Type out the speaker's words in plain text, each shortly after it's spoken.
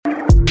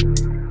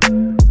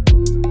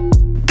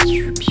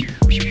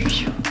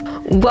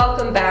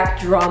Welcome back,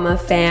 drama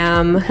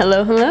fam.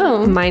 Hello,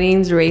 hello. My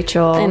name's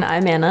Rachel. And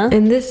I'm Anna.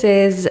 And this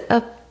is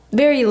a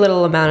very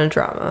little amount of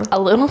drama.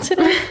 A little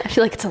today? I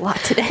feel like it's a lot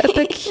today. A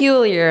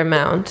peculiar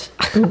amount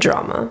of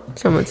drama,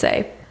 some would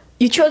say.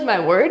 You chose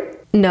my word?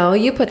 No,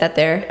 you put that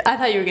there. I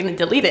thought you were going to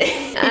delete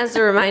it. As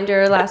a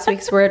reminder, last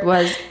week's word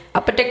was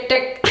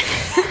up-a-dick-dick.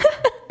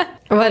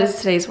 What is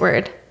today's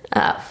word?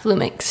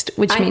 Flummoxed,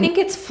 which means... I think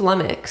it's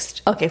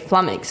flummoxed. Okay,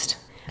 flummoxed.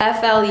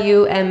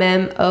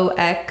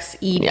 Flummoxed.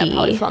 Yeah,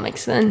 probably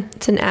flummoxed then.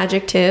 It's an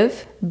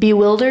adjective.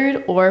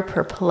 Bewildered or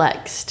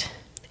perplexed.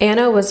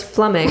 Anna was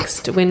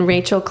flummoxed when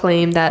Rachel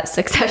claimed that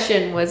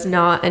Succession was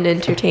not an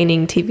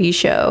entertaining TV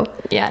show.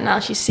 Yeah, now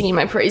she's singing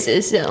my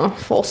praises, so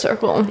full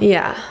circle.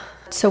 Yeah.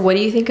 So what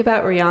do you think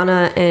about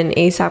Rihanna and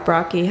A$AP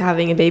Rocky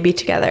having a baby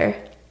together?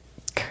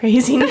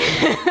 Crazy.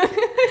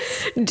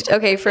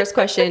 Okay, first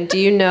question. Do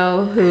you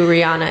know who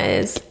Rihanna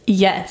is?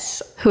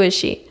 Yes. Who is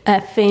she? A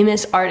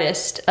famous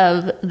artist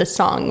of the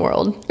song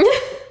world.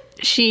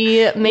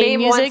 She made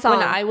music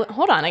when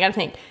hold on, I gotta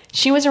think.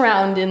 She was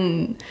around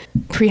in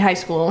pre-high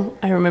school.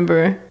 I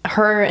remember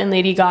her and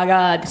Lady Gaga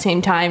at the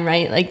same time,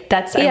 right? Like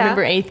I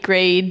remember 8th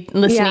grade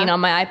listening on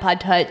my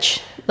iPod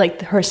Touch,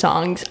 like her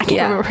songs. I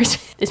can't remember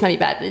this might be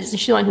bad, but is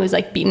she the one who was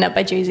like beaten up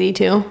by Jay-Z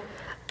too?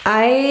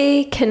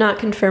 I cannot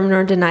confirm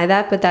nor deny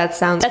that, but that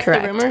sounds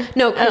correct. The rumor?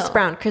 No, Chris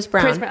Brown. Chris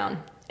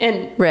Brown.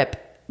 And RIP.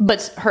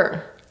 But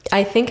her.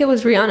 I think it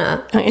was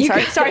Rihanna.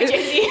 Okay, sorry,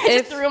 Jay-Z. I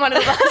just threw him under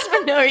the bus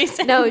for no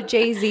reason. No,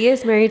 Jay-Z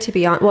is married to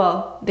Beyonce.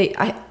 Well,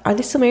 are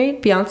they still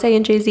married? Beyonce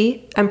and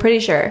Jay-Z? I'm pretty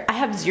sure. I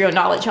have zero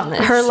knowledge on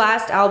this. Her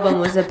last album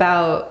was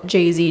about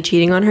Jay-Z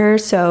cheating on her,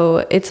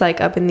 so it's like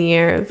up in the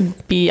air of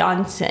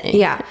Beyonce.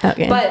 Yeah.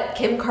 Okay. But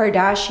Kim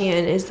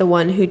Kardashian is the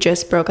one who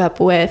just broke up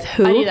with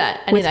who? I knew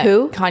that.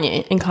 Who?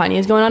 Kanye. And Kanye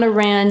is going on a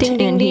rant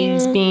ding, and ding.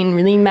 he's being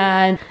really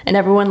mad. And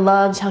everyone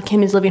loves how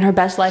Kim is living her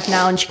best life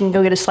now and she can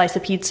go get a slice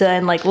of pizza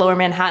in like Lower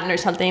Manhattan or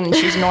something and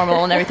she's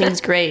normal and everything's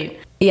great.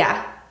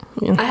 Yeah.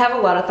 I have a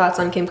lot of thoughts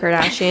on Kim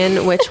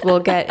Kardashian, which we'll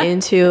get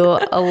into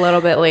a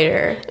little bit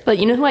later. But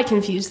you know who I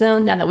confuse though?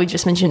 Now that we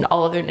just mentioned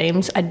all of their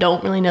names, I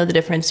don't really know the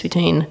difference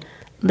between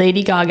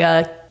Lady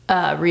Gaga,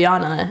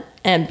 Rihanna,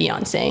 and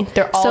Beyonce.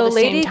 They're all the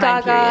same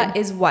time period. So Lady Gaga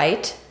is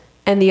white,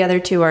 and the other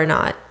two are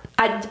not.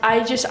 I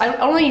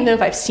don't even know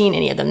if I've seen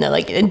any of them though.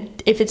 Like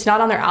if it's not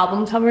on their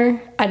album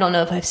cover, I don't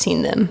know if I've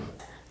seen them.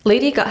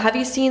 Lady Gaga, have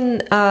you seen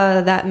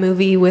that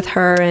movie with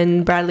her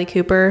and Bradley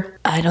Cooper?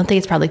 I don't think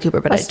it's Bradley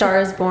Cooper, but A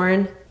Star is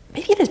Born.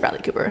 Maybe it is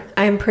Bradley Cooper.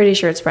 I'm pretty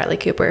sure it's Bradley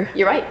Cooper.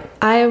 You're right.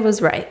 I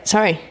was right.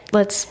 Sorry.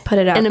 Let's put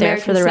it out there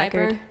American for the Sniper,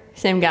 record.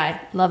 Same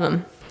guy. Love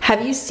him.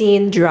 Have you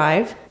seen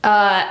Drive?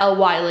 A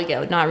while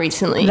ago, not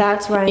recently.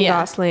 That's Ryan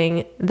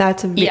Gosling.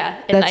 That's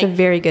a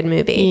very good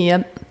movie.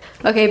 Yep.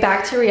 Okay,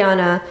 back to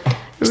Rihanna.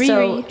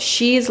 So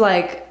she's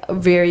like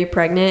very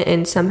pregnant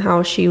and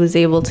somehow she was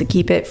able to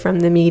keep it from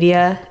the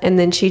media, and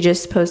then she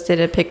just posted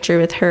a picture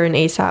with her and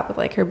A$AP with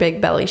like her big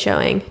belly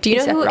showing. Do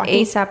you know who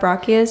A$AP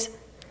Rocky is?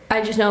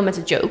 I just know him as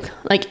a joke.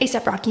 Like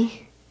A$AP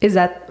Rocky.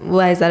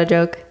 Why is that a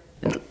joke?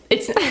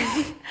 It's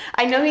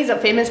I know he's a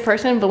famous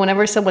person, but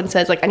whenever someone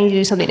says like I need to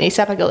do something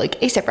ASAP, I go like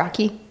A$AP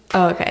Rocky.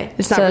 Oh, okay.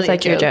 It's not so really it's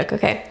like your joke.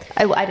 Okay.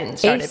 I didn't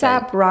start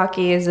A$AP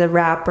Rocky is a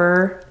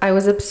rapper. I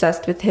was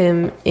obsessed with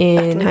him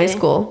in high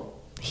school.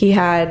 He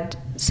had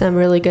some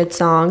really good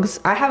songs.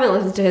 I haven't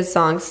listened to his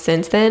songs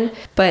since then,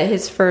 but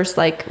his first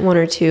like one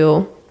or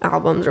two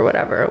albums or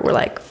whatever were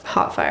like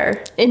hot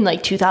fire. In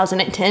like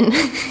 2010?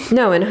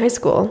 No, in high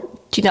school.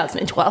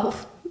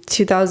 2012.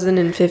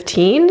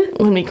 2015?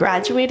 When we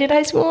graduated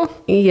high school?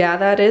 Yeah,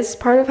 that is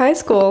part of high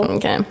school.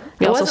 Okay.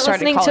 We also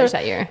started college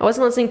that year. I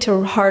wasn't listening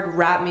to hard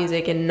rap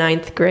music in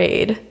 9th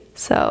grade,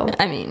 so...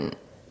 I mean,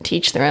 to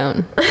each their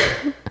own.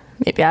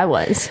 Maybe I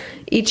was.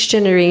 Each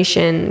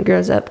generation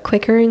grows up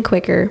quicker and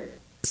quicker.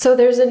 So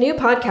there's a new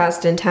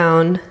podcast in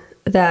town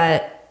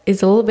that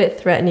is a little bit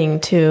threatening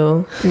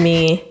to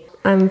me.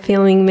 I'm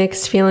feeling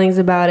mixed feelings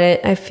about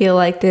it. I feel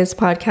like this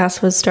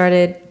podcast was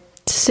started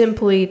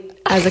simply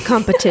as a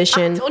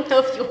competition. I don't know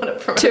if you want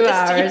to promote 2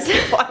 hours.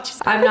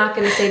 I'm not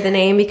going to say the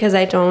name because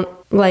I don't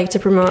like to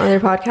promote other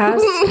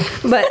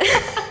podcasts. But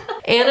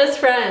Anna's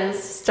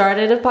friends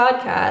started a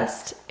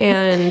podcast,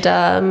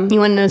 and you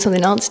want to know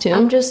something else too?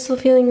 I'm just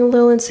feeling a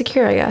little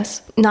insecure, I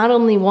guess. Not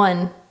only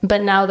one,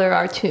 but now there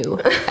are two.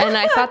 And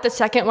I thought the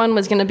second one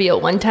was going to be a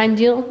one-time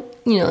deal,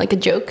 you know, like a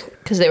joke,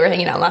 because they were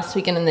hanging out last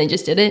weekend and they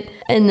just did it.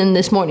 And then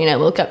this morning I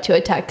woke up to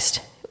a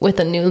text with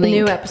a new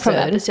link from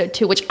episode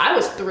 2, which I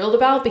was thrilled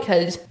about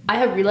because I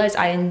have realized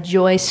I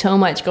enjoy so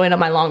much going on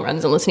my long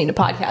runs and listening to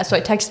podcasts. So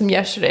I texted them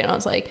yesterday and I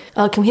was like,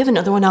 can we have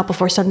another one out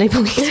before Sunday,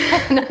 please?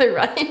 Another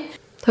run.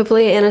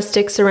 Hopefully Anna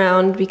sticks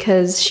around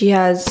because she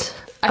has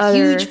a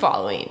huge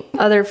following.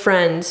 Other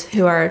friends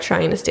who are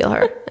trying to steal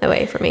her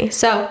away from me.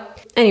 So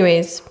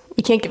anyways.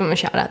 You can't give them a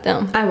shout out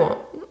though. I won't.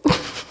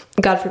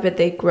 God forbid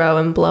they grow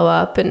and blow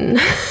up and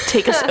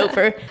take us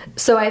over.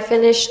 So I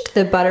finished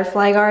The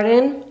Butterfly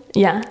Garden.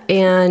 Yeah.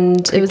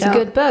 And it was a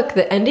good book.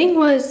 The ending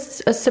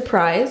was a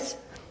surprise,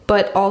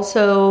 but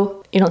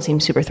also... You don't seem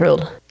super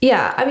thrilled.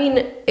 Yeah, I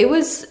mean, it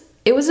was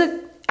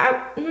a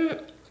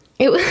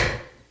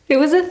It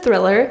was a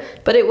thriller,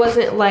 but it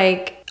wasn't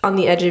like on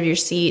the edge of your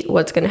seat,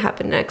 what's going to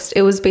happen next.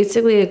 It was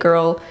basically a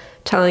girl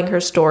telling her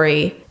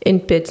story in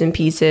bits and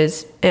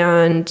pieces.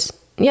 And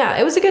yeah,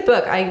 it was a good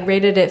book. I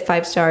rated it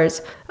 5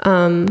 stars.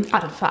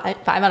 Out of 5?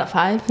 5 out of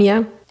 5?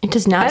 Yeah. It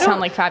does not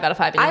sound like 5 out of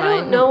 5 in your I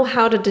mind. don't know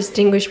how to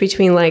distinguish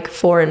between like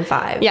 4 and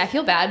 5. Yeah, I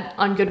feel bad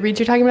on Goodreads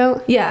you're talking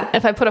about. Yeah.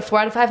 If I put a 4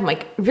 out of 5, I'm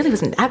like, it really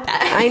wasn't that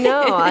bad. I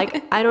know.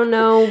 Like, I don't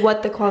know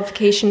what the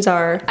qualifications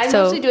are. I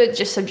mostly do it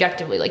just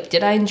subjectively. Like,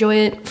 did I enjoy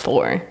it?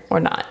 4 or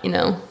not, you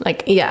know?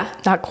 Like, yeah.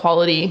 Not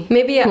quality.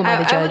 Maybe Who am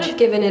I to I would judge? have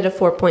given it a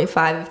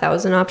 4.5 if that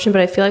was an option,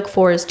 but I feel like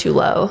 4 is too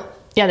low.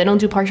 Yeah, they don't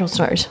do partial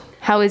stars.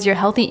 How is your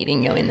healthy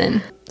eating going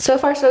then? So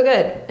far, so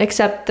good.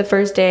 Except the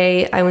first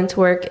day I went to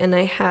work and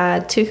I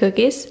had 2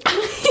 cookies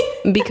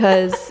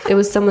because it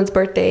was someone's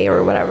birthday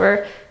or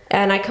whatever.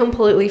 And I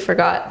completely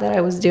forgot that I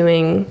was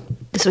doing...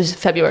 This was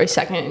February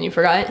 2nd and you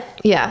forgot?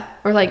 Yeah.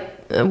 Or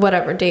like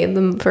whatever day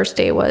the first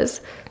day was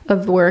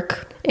of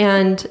work.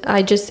 And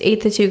I just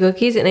ate the 2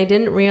 cookies and I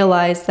didn't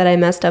realize that I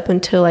messed up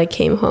until I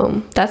came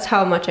home. That's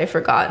how much I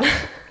forgot.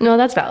 No,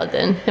 that's valid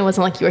then. It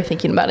wasn't like you were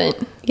thinking about it.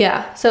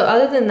 Yeah. So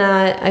other than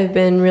that, I've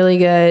been really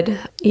good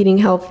eating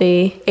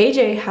healthy.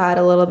 AJ had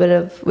a little bit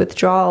of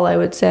withdrawal, I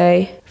would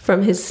say,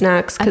 from his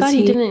snacks. I thought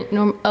he didn't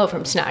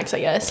from snacks, I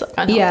guess. Like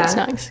unhealthy Yeah,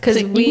 snacks. 'cause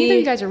Because neither of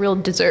you guys are real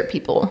dessert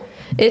people.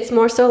 It's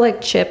more so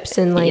like chips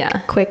and like Yeah.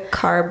 quick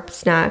carb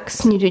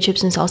snacks. Can you do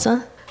chips and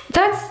salsa?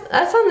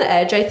 That's on the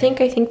edge. I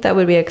think that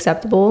would be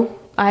acceptable.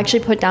 I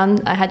actually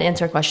I had to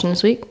answer a question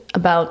this week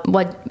about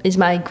what is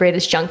my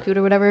greatest junk food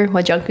or whatever.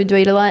 What junk food do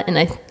I eat a lot? And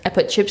I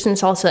put chips and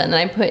salsa, and then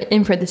I put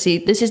in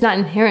parentheses, this is not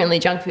inherently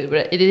junk food,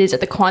 but it is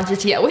at the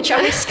quantity at which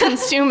I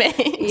consume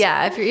it.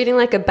 Yeah, if you're eating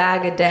like a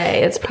bag a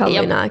day, it's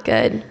probably not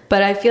good.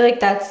 But I feel like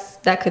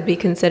that could be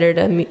considered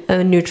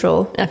a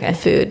neutral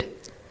food.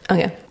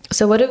 Okay.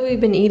 So what have we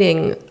been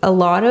eating? A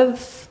lot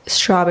of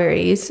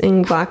strawberries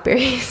and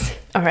blackberries.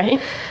 All right.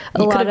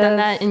 You could have done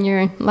that in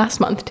your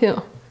last month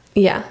too.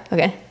 Yeah.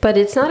 Okay. But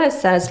it's not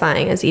as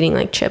satisfying as eating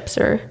like chips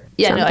or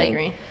something. No, I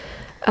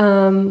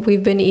agree.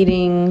 We've been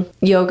eating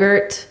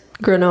yogurt,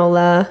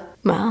 granola.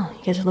 Wow,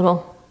 you guys are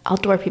little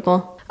outdoor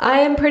people. I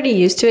am pretty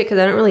used to it because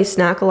I don't really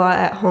snack a lot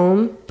at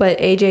home. But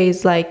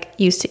AJ's like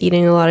used to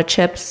eating a lot of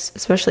chips,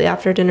 especially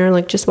after dinner,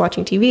 like just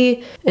watching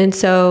TV. And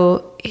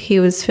so he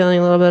was feeling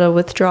a little bit of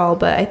withdrawal,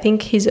 but I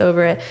think he's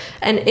over it.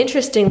 And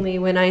interestingly,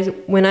 when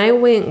I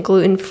went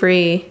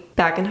gluten-free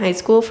back in high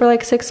school for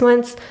like 6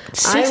 months.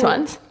 6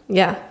 months?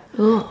 Yeah.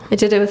 Ooh. I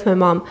did it with my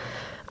mom.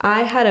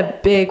 I had a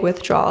big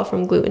withdrawal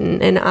from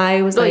gluten, and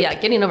I was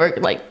getting over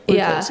like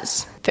glucose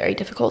is very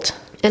difficult.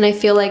 And I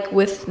feel like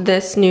with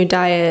this new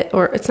diet,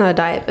 or it's not a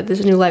diet, but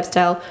this new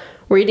lifestyle,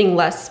 we're eating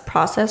less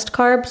processed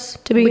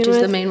carbs to begin with. Which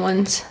is the main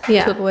ones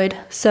to avoid.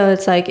 So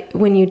it's like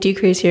when you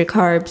decrease your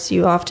carbs,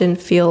 you often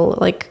feel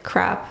like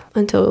crap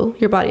until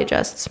your body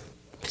adjusts.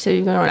 So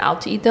you're going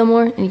out to eat them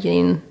more and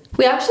getting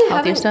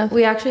healthier stuff?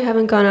 We actually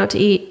haven't gone out to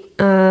eat.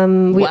 We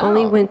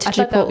only went to I Chipotle.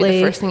 thought that would be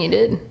the first thing you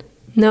did.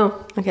 No.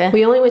 Okay.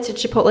 We only went to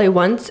Chipotle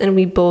once and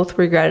we both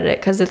regretted it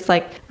because it's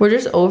like we're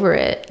just over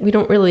it. We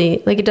don't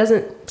really it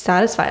doesn't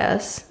satisfy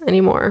us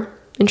anymore,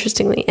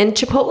 interestingly. And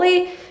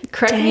Chipotle,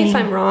 correct me if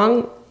I'm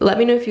wrong, let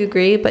me know if you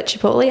agree, but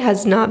Chipotle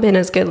has not been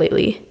as good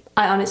lately.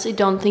 I honestly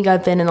don't think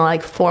I've been in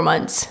like 4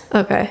 months.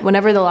 Okay.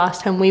 Whenever the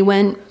last time we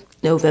went,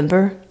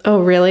 November.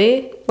 Oh,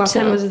 really? Last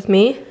time was with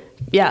me?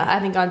 Yeah, I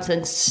haven't gone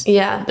since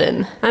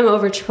then. I'm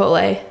over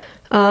Chipotle.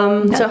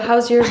 So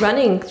how's your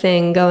running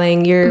thing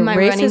going? Your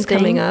race is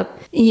coming up.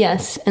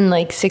 Yes, in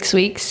like 6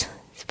 weeks.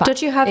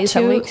 Don't you have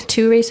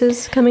two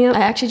races coming up?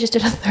 I actually just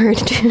did a third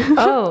too.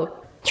 Oh.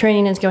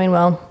 Training is going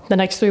well. The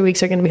next 3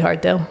 weeks are going to be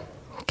hard though,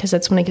 because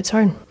that's when it gets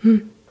hard.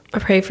 I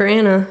pray for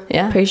Anna.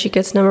 Yeah. Pray she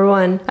gets number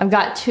 1. I've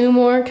got 2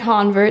 more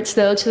converts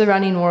though to the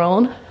running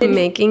world.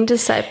 Making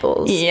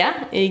disciples.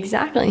 Yeah,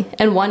 exactly.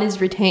 And 1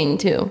 is retained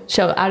too.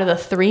 So out of the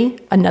 3,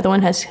 another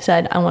one has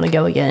said, I want to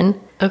go again.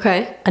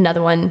 Okay.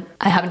 Another one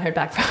I haven't heard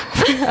back from.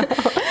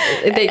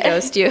 They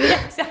ghost you.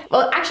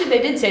 Well, actually,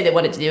 they did say they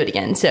wanted to do it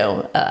again,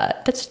 so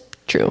that's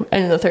true.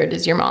 And the 3rd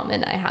is your mom,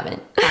 and I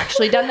haven't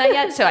actually done that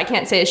yet, so I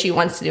can't say if she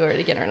wants to do it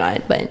again or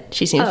not. But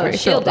she seems very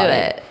she'll chill about do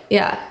it.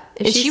 Yeah.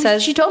 If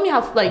she told me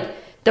how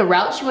the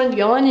route she wanted to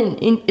go on,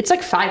 and it's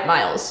like 5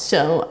 miles.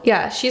 So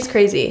yeah, she's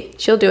crazy.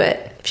 She'll do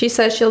it. If she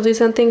says she'll do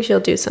something, she'll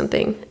do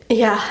something.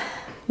 Yeah.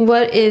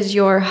 What is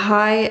your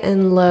high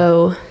and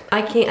low?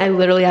 I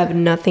literally have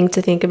nothing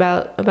to think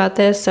about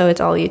this, so it's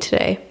all you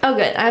today. Oh,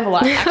 good. I have a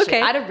lot, actually.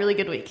 Okay. I had a really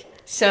good week.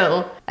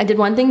 So I did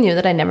one thing new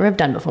that I never have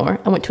done before.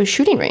 I went to a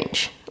shooting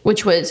range,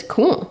 which was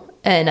cool.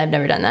 And I've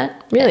never done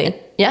that. Really? And,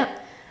 yeah.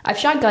 I've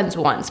shot guns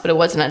once, but it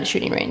wasn't at a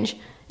shooting range.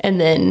 And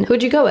then...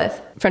 Who'd you go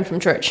with? Friend from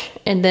church.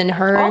 And then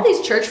her... All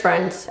these church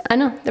friends. I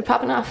know. They're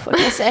popping off. What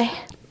can I say?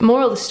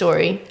 Moral of the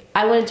story,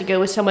 I wanted to go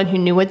with someone who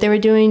knew what they were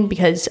doing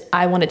because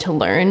I wanted to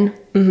learn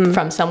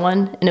from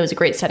someone, and it was a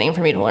great setting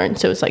for me to learn.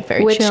 So it was like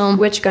very chill.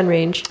 Which gun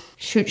range?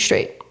 Shoot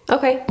Straight.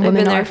 Okay, I've Women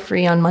been there. are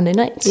free on Monday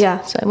nights.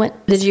 Yeah. So I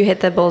went. Did you hit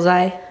the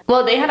bullseye?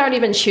 Well, they had already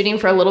been shooting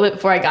for a little bit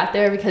before I got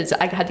there because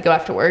I had to go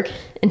after work.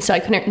 And so I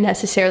couldn't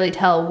necessarily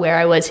tell where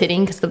I was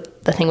hitting because the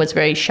thing was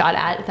very shot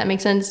at, if that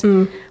makes sense.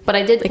 But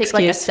I did pick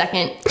like a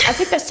second. I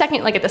picked a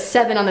second, like at the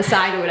 7 on the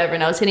side or whatever,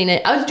 and I was hitting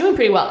it. I was doing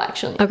pretty well,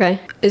 actually. Okay.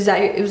 Was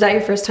that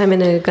your first time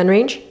in a gun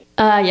range?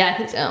 Yeah, I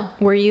think so.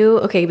 Were you?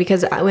 Okay,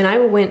 because when I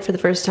went for the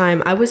first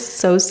time, I was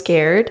so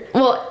scared.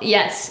 Well,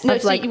 yes. No,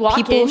 of so like you walk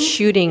people in,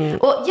 shooting.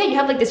 Well, yeah, you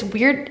have like this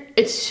weird,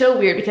 it's so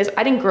weird because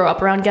I didn't grow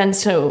up around guns,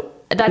 so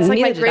that's like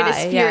my Neither did greatest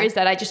I, fear yeah. is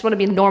that I just want to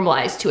be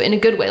normalized to it in a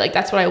good way. Like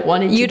that's what I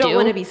wanted to do. You don't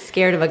want to be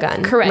scared of a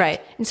gun. Correct.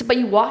 Right. And so, but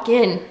you walk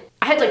in,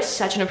 I had like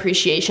such an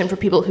appreciation for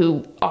people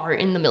who are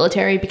in the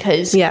military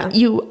because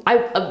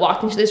I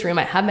walked into this room,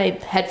 I had my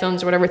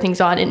headphones or whatever things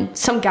on, and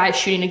some guy's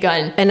shooting a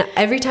gun. And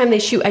every time they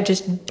shoot, I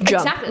just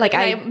jump. Exactly. Like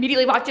I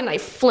immediately walked in and I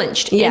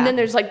flinched. Yeah. And then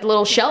there's like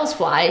little shells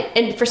fly.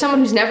 And for someone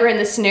who's never in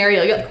this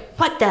scenario, you're like,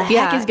 what the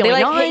heck is going on?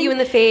 They like hit you in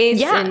the face.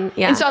 Yeah.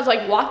 And so I was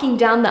like walking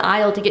down the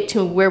aisle to get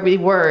to where we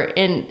were,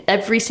 and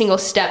every single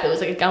step it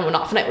was like a gun went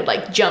off and I would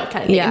like jump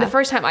kind of thing. Yeah. And the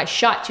first time I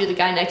shot too, the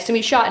guy next to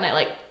me shot and I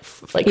like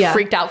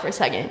freaked out for a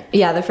second.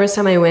 Yeah, the first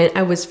time I went,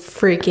 I was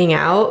freaking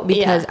out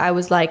because I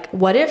was like,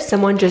 what if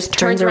someone just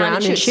turns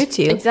around and shoots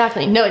you?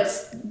 Exactly. No,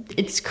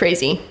 it's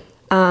crazy.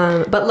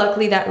 But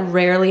luckily that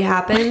rarely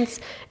happens.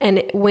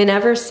 And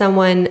whenever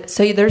someone,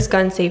 so there's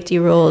gun safety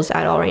rules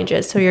at all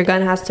ranges. So your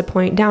gun has to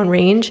point down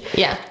range.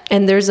 Yeah.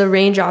 And there's a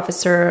range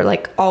officer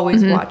like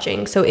always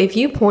watching. So if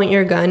you point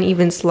your gun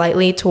even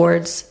slightly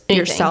towards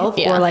yourself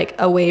or like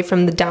away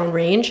from the down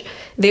range,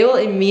 they will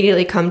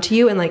immediately come to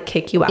you and like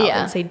kick you out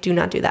and say, do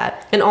not do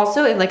that. And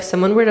also if like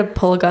someone were to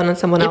pull a gun on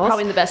someone else,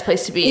 probably in the best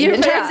place to be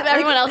in terms of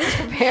everyone else is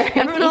prepared.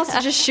 Everyone else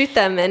just shoot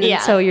them and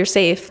so you're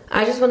safe.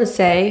 I just want to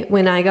say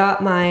when I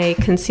got my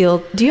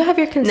concealed, do you have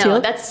your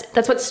concealed? No,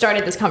 that's what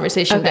started this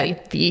conversation to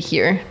be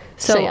here.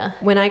 So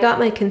when I got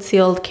my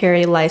concealed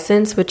carry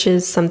license, which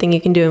is something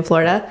you can do in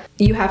Florida,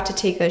 you have to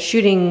take a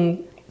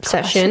shooting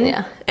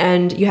session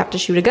and you have to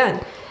shoot a gun.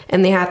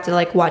 And they have to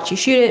like watch you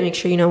shoot it, make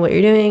sure you know what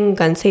you're doing,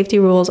 gun safety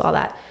rules, all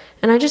that.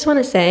 And I just want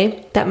to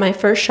say that my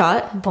first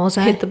shot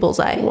hit the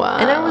bullseye. Wow.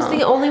 And I was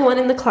the only one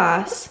in the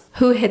class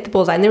who hit the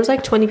bullseye. And there was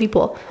like 20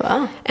 people.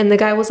 Wow. And the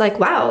guy was like,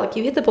 wow, like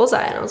you hit the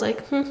bullseye. And I was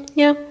like,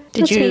 yeah.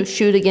 Did you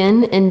shoot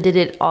again? And did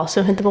it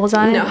also hit the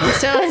bullseye? No.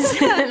 So it's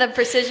the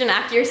precision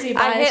accuracy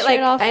bias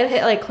I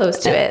hit like close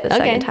to it the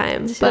second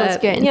time. So but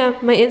that's good. Yeah,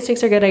 my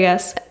instincts are good, I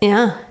guess.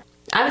 Yeah.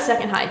 I was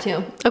second high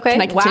too. Okay.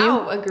 Can I continue?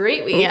 Wow, a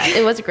great week. Yeah,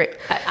 it was a great.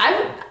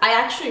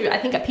 I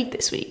think I peaked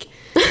this week.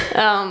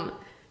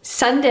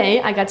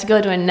 Sunday, I got to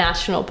go to a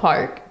national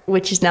park,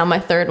 which is now my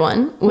third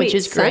one, which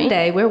is great.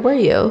 Sunday, where were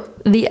you?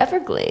 The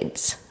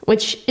Everglades,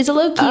 which is a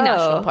low-key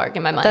national park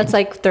in my mind. That's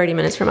like 30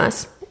 minutes from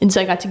us. And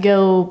so I got to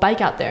go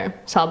bike out there.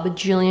 Saw a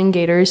bajillion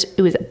gators.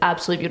 It was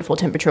absolutely beautiful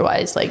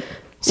temperature-wise, like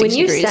 60 when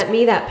you degrees. sent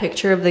me that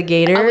picture of the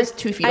gator, I was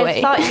 2 feet away.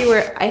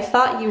 I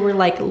thought you were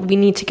like, we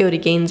need to go to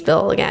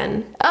Gainesville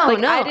again. Oh like,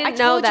 no! I didn't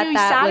know that you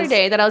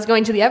Saturday that I was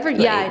going to the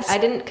Everglades. Yeah, I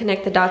didn't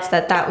connect the dots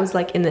that was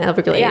like in the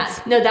Everglades.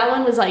 Yeah, no, that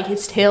one was like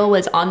his tail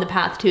was on the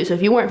path too. So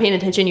if you weren't paying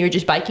attention, you were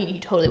just biking. You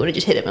totally would have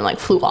just hit him and like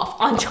flew off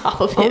on top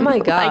of him. Oh my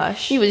Like,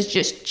 gosh, he was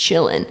just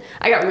chilling.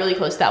 I got really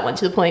close to that one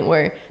to the point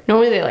where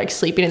normally they're like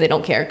sleeping and they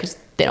don't care because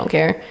they don't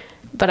care.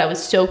 But I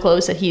was so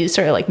close that he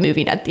started like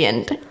moving at the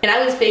end, and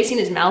I was facing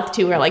his mouth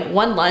too. Where like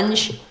one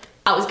lunge,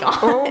 I was gone.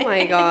 Oh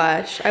my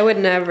gosh, I would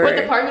never. But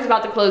the park was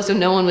about to close, so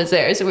no one was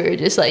there. So we were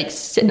just like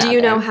sitting. Do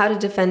you know how to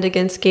defend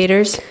against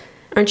gators?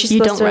 Aren't you supposed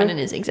to? You don't run in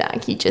a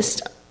zigzag. You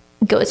just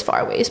go as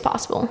far away as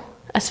possible,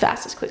 as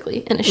fast as quickly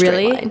in a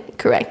straight line.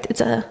 Correct.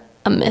 It's a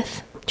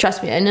myth.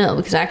 Trust me, I know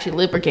because I actually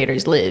live where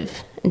gators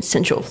live in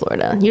Central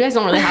Florida. You guys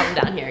don't really have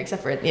them down here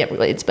except for the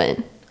Everglades,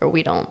 or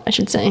we don't, I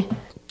should say.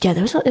 Yeah,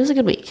 it was a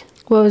good week.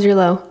 What was your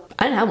low?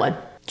 I didn't have one.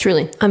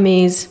 Truly.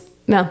 Amaze.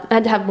 No, I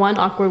had to have one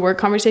awkward work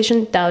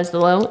conversation. That was the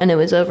low, and it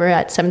was over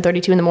at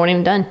 7:32 in the morning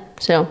and done.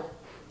 So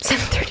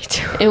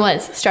 7:32. It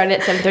was. Started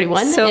at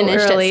 7:31 so and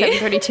finished early.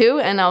 at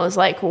 7:32, and I was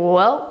like,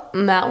 well,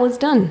 that was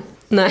done.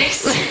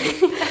 Nice.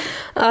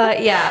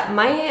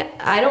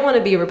 I don't want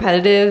to be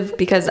repetitive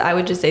because I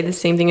would just say the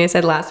same thing I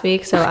said last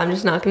week, so I'm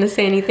just not going to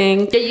say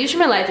anything. Yeah, usually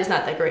my life is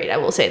not that great. I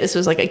will say this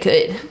was like a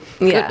good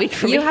week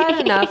for me. You had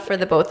enough for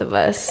the both of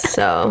us,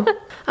 so.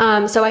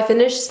 So I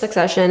finished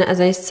Succession,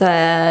 as I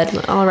said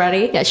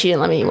already. Yeah, she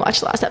didn't let me watch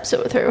the last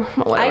episode with her.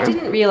 I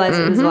didn't realize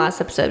it was the last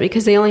episode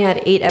because they only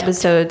had 8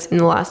 episodes in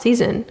the last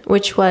season,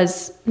 which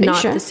was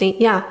not the same.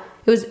 Yeah.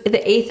 It was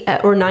the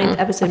 8th or 9th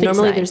episode.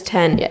 Normally there's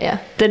 10. Yeah.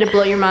 Did it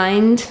blow your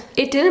mind?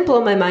 It didn't blow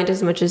my mind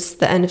as much as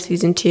the end of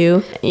season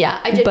 2.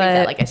 Yeah, I did read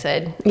that, like I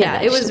said. Yeah,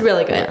 it was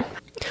really good.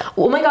 Yeah.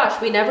 Oh my gosh,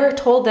 we never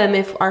told them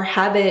if our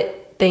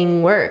habit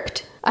thing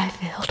worked. I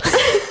failed.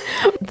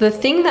 The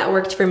thing that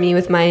worked for me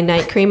with my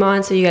night cream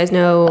on, so you guys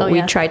know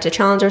we tried to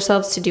challenge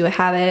ourselves to do a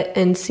habit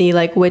and see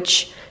like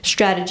which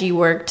strategy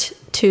worked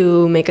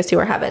to make us do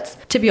our habits.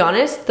 To be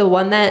honest, the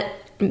one that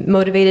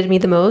motivated me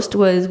the most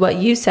was what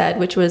you said,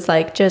 which was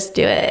like, just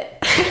do it.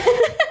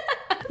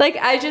 Like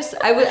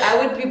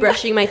I would be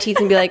brushing my teeth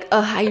and be like,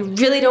 oh, I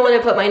really don't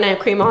want to put my night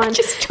cream on. I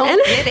just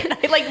don't get it.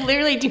 I like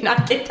literally do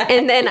not get that.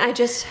 And then I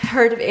just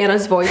heard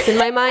Anna's voice in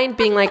my mind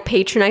being like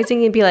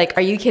patronizing and be like,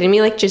 are you kidding me?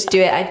 Like, just do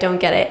it. I don't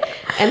get it.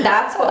 And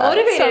that's what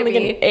motivated me.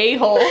 Like an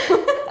a-hole.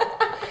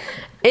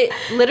 It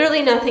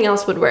literally nothing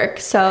else would work.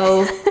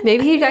 So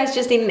maybe you guys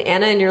just need an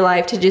Anna in your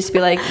life to just be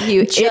like,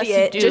 you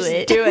idiot,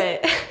 just do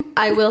it.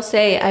 I will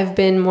say I've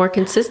been more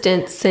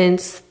consistent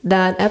since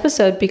that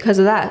episode because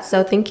of that.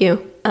 So thank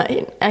you.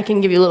 I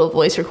can give you a little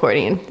voice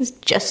recording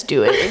and just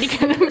do it. And you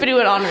can put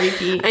it on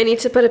repeat. I need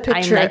to put a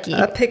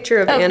picture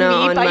of Anna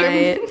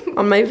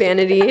on my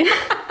vanity.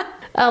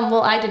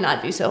 Well, I did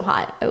not do so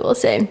hot, I will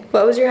say.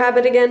 What was your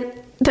habit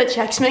again? The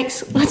Chex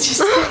Mix. Let's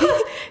just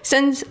say,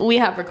 since we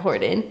have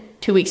recorded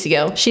 2 weeks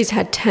ago, she's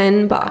had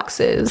 10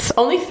 boxes.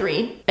 Only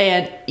 3,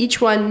 and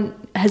each one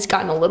has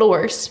gotten a little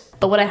worse.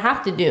 But what I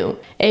have to do,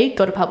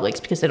 go to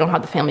Publix because they don't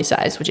have the family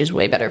size, which is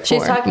way better for me.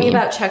 She's talking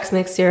about Chex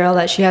Mix cereal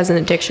that she has an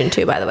addiction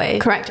to, by the way.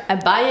 Correct. I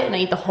buy it and I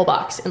eat the whole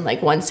box in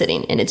like one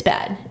sitting, and it's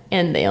bad.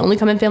 And they only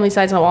come in family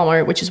size at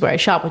Walmart, which is where I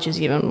shop, which is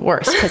even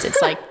worse because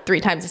it's like 3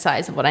 times the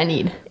size of what I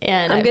need.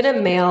 And I'm going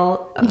to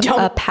mail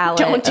a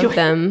pallet of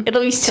them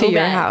It'll be so to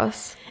your bad.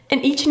 house.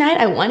 And each night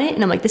I want it,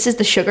 and I'm like, this is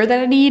the sugar that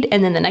I need.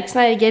 And then the next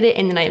night I get it,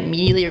 and then I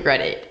immediately regret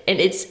it.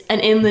 And it's an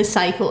endless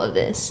cycle of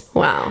this.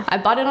 Wow. I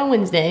bought it on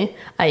Wednesday.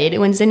 I ate it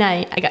Wednesday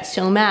night. I got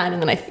so mad, and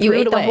then I threw it away.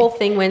 You ate the whole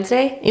thing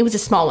Wednesday? It was a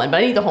small one,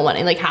 but I ate the whole one. I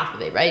ate like half of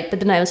it, right? But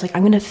then I was like,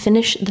 I'm going to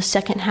finish the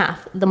second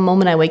half the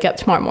moment I wake up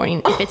tomorrow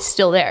morning if it's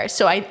still there.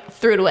 So I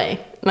threw it away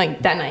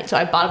like that night. So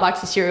I bought a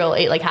box of cereal,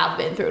 ate like half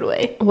of it, and threw it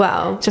away.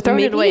 Wow. So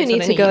throwing it away you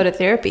need to go to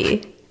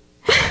therapy.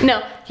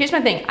 No, here's my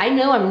thing. I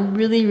know I'm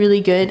really, really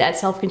good at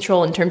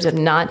self-control in terms of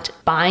not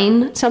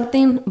buying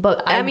something,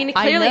 but I mean,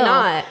 clearly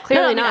not.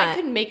 Clearly not. I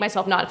couldn't make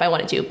myself not if I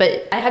wanted to,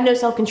 but I have no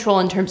self-control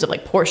in terms of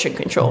like portion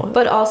control.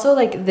 But also,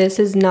 like, this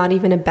is not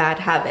even a bad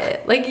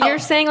habit. Like, you're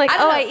saying, like,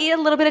 I eat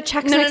a little bit of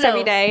Chex Mix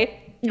every day.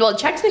 Well,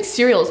 Chex Mix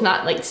cereal is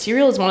not like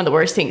cereal is one of the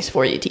worst things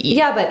for you to eat.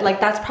 Yeah, but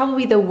like that's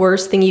probably the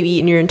worst thing you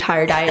eat in your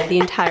entire diet the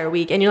entire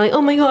week, and you're like,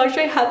 oh my gosh,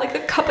 I had like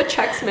a cup of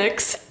Chex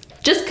Mix.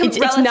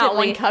 It's not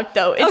 1 cup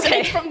though.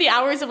 It's from the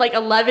hours of like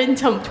 11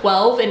 to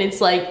 12, and it's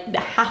like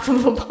half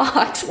of a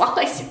box while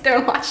I sit there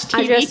and watch TV.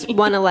 I just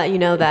want to let you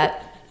know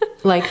that,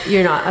 like,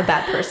 you're not a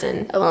bad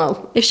person.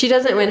 Oh. If she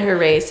doesn't win her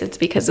race, it's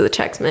because of the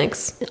Chex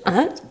Mix.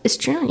 It's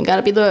true. You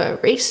gotta be the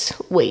race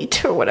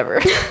weight or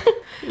whatever.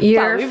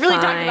 You're we've really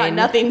talked about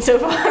nothing so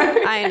far.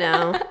 I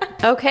know.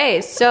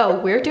 Okay, so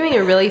we're doing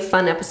a really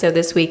fun episode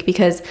this week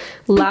because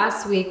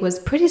last week was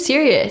pretty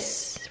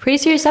serious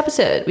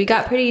episode. We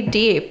got pretty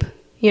deep.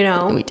 You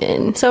know, we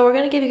did. So we're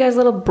gonna give you guys a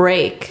little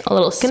break. A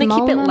little gonna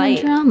keep it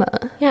light.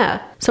 Drama.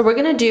 Yeah. So we're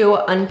gonna do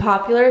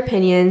unpopular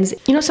opinions.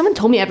 You know, someone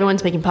told me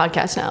everyone's making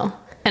podcasts now,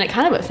 and it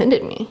kind of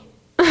offended me.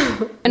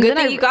 And good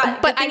thing you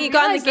got in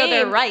the game.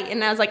 They're right,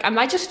 and I was like, am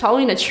I just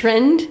following a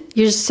trend?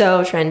 You're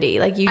so trendy.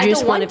 Like you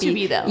just want to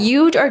be though.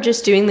 You are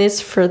just doing this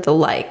for the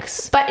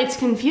likes. But it's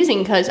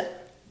confusing because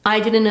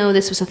I didn't know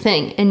this was a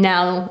thing, and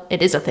now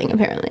it is a thing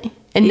apparently.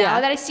 And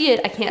now that I see it,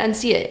 I can't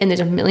unsee it. And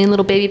there's a million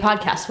little baby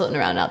podcasts floating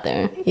around out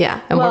there.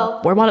 Yeah. And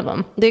we're one of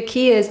them. The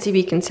key is to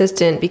be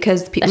consistent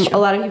because a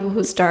lot of people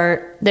who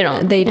start,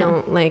 they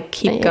don't like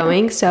keep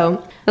going.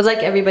 So it's like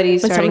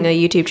everybody's starting a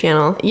YouTube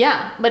channel.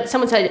 Yeah. But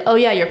someone said, oh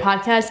yeah, your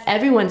podcast,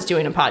 everyone's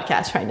doing a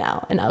podcast right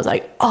now. And I was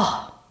like,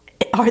 oh,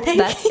 are they?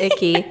 That's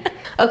icky.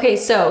 Okay,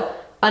 so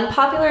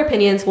unpopular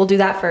opinions, we'll do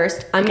that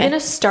first. I'm going to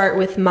start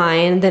with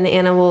mine, then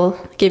Anna will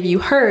give you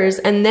hers,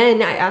 and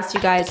then I asked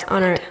you guys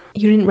on our...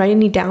 You didn't write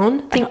any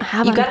down? I don't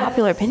have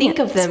unpopular opinions.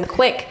 Think of them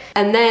quick.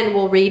 And then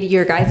we'll read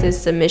your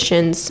guys'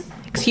 submissions.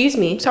 Excuse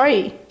me.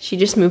 Sorry. She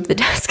just moved the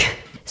desk.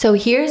 So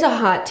here's a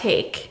hot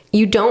take.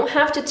 You don't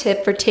have to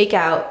tip for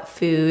takeout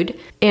food,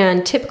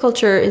 and tip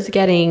culture is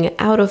getting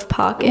out of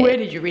pocket. Where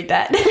did you read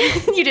that?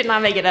 You did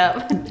not make it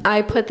up.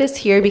 I put this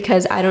here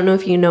because I don't know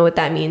if you know what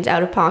that means,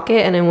 out of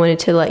pocket, and I wanted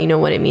to let you know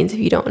what it means if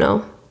you don't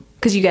know,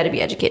 because you got to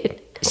be educated.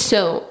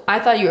 So I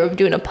thought you were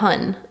doing a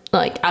pun,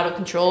 like out of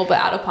control, but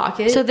out of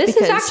pocket. So this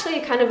is actually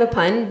kind of a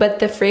pun, but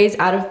the phrase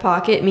out of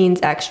pocket means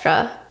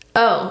extra.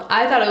 Oh,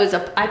 I thought I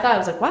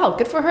was like, wow,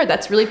 good for her.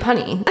 That's really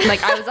punny.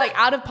 Like, I was like,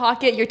 out of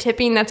pocket, you're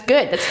tipping. That's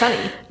good. That's funny.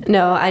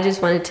 No, I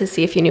just wanted to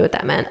see if you knew what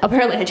that meant.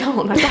 Apparently I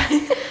don't.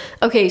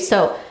 Okay,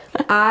 so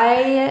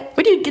where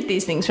do you get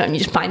these things from? You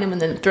just find them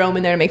and then throw them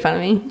in there to make fun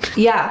of me?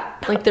 Yeah,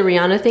 like the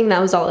Rihanna thing,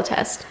 that was all a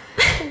test.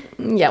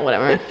 Yeah,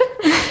 whatever.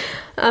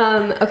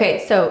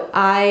 Okay, so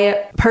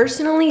I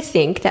personally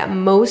think that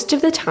most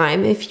of the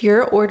time, if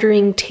you're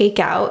ordering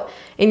takeout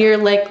and you're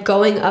like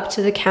going up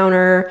to the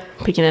counter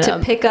to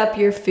pick up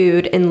your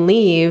food and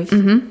leave,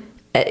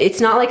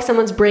 it's not like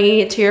someone's bringing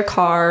it to your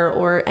car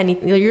or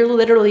anything. You're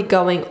literally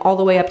going all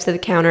the way up to the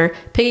counter,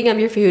 picking up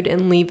your food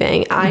and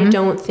leaving. I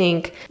don't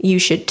think you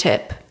should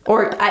tip.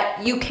 Or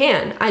you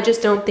can. I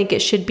just don't think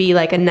it should be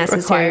like a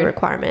necessary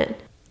requirement.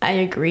 I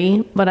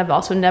agree, but I've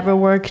also never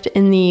worked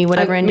in the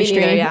whatever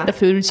industry, the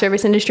food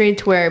service industry,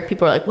 to where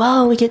people are like,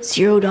 well, we get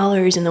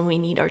 $0 and then we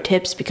need our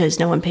tips because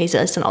no one pays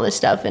us and all this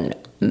stuff. And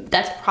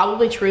that's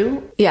probably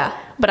true. Yeah.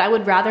 But I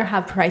would rather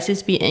have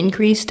prices be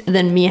increased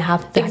than me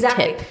have to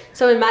Exactly. tip.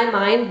 So in my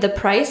mind, the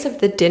price of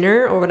the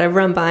dinner or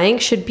whatever I'm buying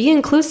should be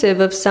inclusive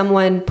of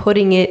someone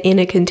putting it in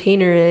a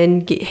container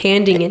and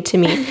handing it to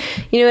me.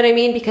 You know what I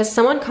mean? Because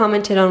someone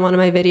commented on one of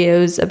my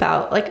videos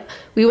about, like,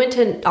 we went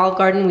to Olive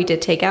Garden, we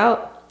did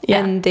takeout.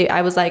 Yeah. And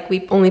I was like,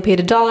 we only paid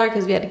 $1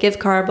 because we had a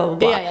gift card, blah, blah,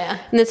 blah. Yeah.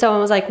 And then someone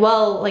was like,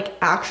 well, like,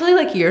 actually,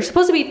 like, you're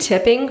supposed to be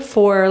tipping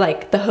for,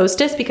 like, the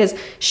hostess because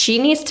she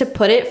needs to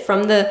put it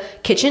from the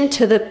kitchen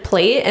to the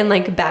plate and,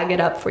 like, bag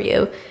it up for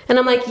you. And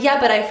I'm like, yeah,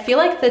 but I feel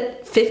like the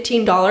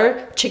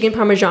 $15 chicken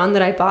parmesan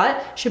that I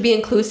bought should be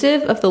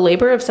inclusive of the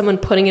labor of someone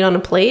putting it on a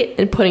plate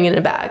and putting it in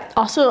a bag.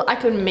 Also, I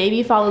could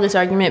maybe follow this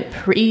argument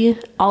pre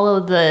all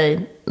of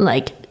the,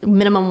 like,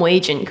 minimum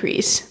wage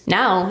increase.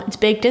 Now it's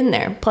baked in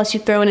there. Plus you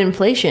throw in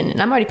inflation, and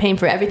I'm already paying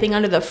for everything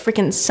under the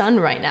freaking sun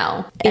right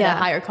now at a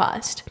higher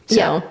cost. So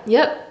yeah.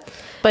 Yep.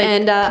 But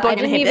and I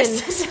didn't even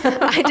this.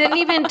 I didn't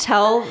even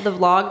tell the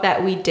vlog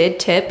that we did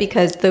tip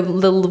because the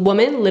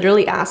woman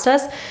literally asked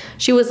us.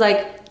 She was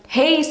like,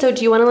 "Hey, so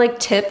do you want to like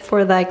tip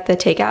for like the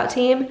takeout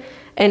team?"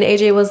 And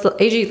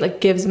AJ like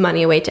gives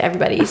money away to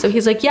everybody. So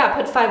he's like, yeah,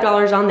 put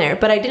 $5 on there.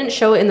 But I didn't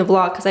show it in the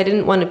vlog because I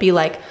didn't want to be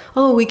like,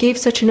 oh, we gave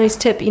such a nice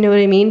tip. You know what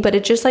I mean? But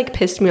it just like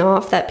pissed me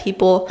off that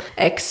people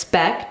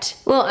expect.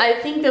 Well, I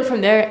think though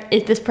from there,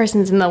 if this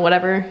person's in the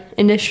whatever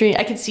industry,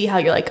 I could see how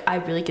you're like, I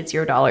really get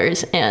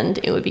 $0 and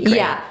it would be great.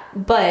 Yeah,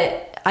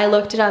 but I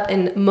looked it up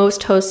and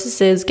most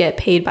hostesses get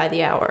paid by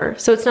the hour.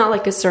 So it's not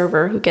like a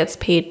server who gets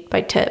paid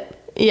by tip.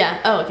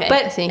 Yeah. Oh, okay.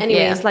 But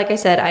anyways, like I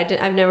said,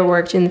 I've never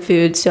worked in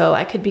food, so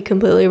I could be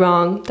completely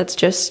wrong. That's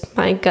just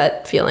my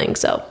gut feeling.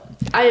 So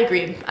I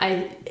agree.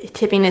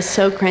 Tipping is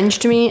so cringe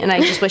to me, and I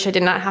just wish I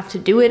did not have to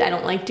do it. I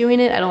don't like doing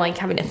it. I don't like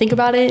having to think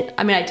about it.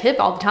 I mean, I tip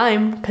all the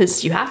time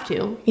because you have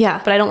to. Yeah.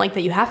 But I don't like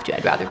that you have to.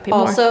 I'd rather pay more.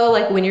 Also,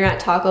 like when you're at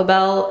Taco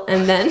Bell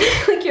and then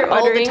like you're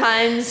all ordering the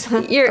times,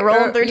 you're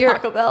rolling through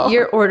Taco Bell.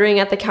 You're ordering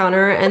at the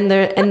counter and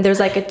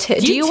there's like a tip.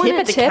 Do you want tip to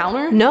at the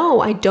counter?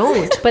 No, I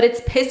don't. But it's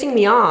pissing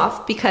me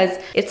off because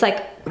it's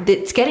like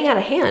it's getting out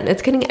of hand.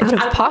 It's getting out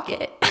of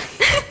pocket.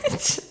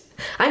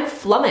 I'm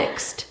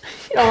flummoxed.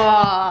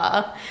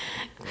 Aww.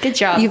 Good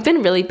job. You've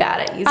been really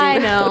bad at using I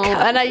know.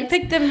 And I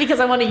picked them because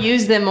I want to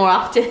use them more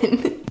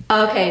often.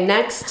 Okay,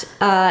 next.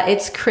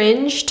 It's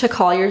cringe to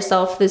call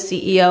yourself the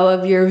CEO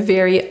of your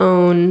very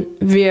own,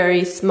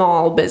 very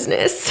small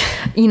business.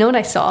 You know what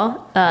I saw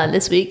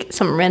this week?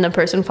 Some random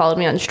person followed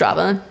me on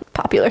Strava.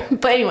 Popular.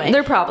 But anyway.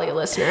 They're probably a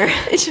listener.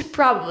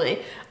 Probably.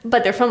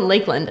 But they're from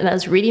Lakeland, and I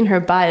was reading her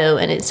bio,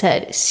 and it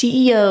said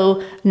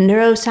CEO,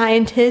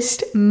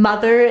 neuroscientist,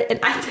 mother, and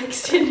I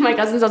texted my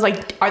cousins. I was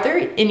like, "Are there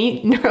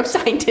any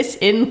neuroscientists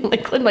in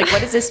Lakeland? Like,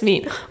 what does this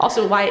mean?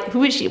 Also,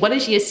 who is she? What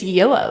is she a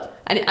CEO of?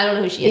 I don't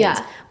know who she is,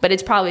 Yeah. but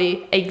it's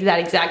probably that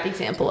exact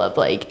example of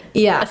like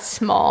Yeah. a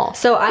small.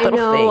 So I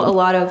know thing. a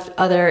lot of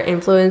other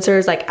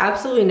influencers, like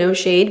absolutely no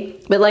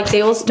shade, but like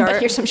they will start. But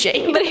here's some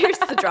shade. But here's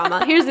the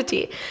drama. Here's the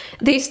tea.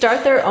 They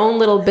start their own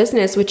little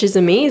business, which is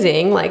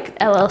amazing. Like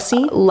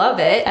LLC, love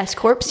it. S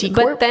corp, C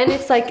corp. But then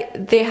it's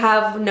like they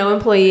have no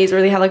employees,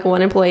 or they have like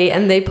one employee,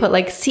 and they put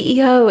like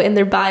CEO in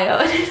their bio,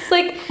 and it's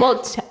like,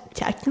 well,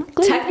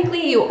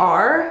 technically you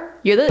are.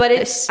 You're the. But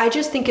I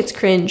just think it's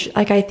cringe.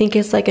 Like I think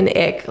it's like an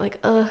ick.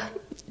 Like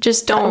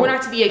just don't. We're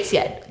not to the icks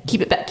yet.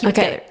 Keep it back. Keep it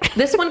together.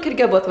 This one could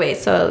go both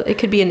ways. So it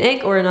could be an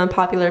ick or an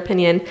unpopular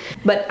opinion.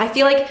 But I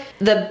feel like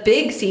the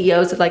big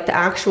CEOs of like the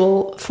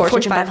actual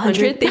Fortune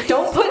 500, they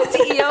don't put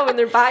CEO in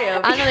their bio.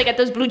 I know they got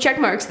those blue check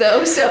marks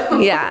though. So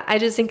yeah, I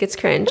just think it's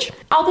cringe.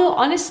 Although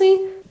honestly,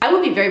 I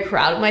would be very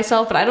proud of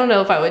myself, but I don't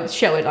know if I would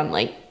show it on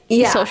like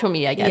social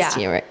media. I guess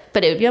right?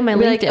 But it would be on my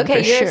LinkedIn like,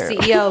 okay, for you're sure. a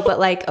CEO, but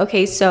like,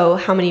 okay, so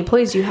how many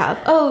employees do you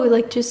have? Oh,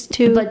 like just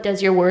 2. But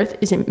does your worth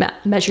isn't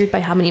measured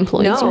by how many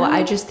employees? No, you have?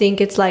 I just think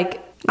it's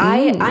like. I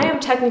am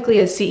technically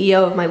a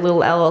CEO of my little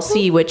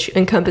LLC, which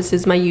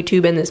encompasses my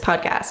YouTube and this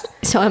podcast.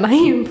 So am I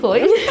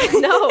employed?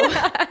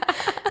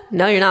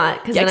 No, you're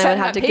not, because then I would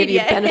have to give you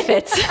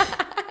benefits.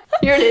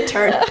 You're an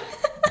intern.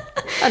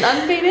 An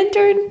unpaid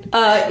intern?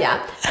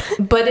 Yeah.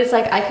 But it's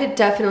like, I could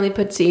definitely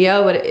put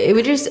CEO, but it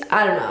would just,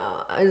 I don't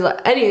know.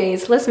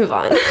 Anyways, let's move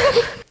on.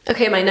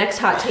 Okay, my next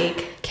hot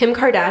take. Kim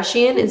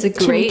Kardashian is a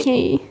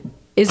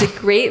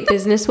great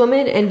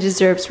businesswoman and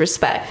deserves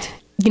respect.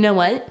 You know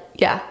what?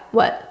 Yeah.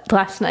 What?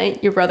 Last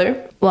night, your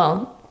brother,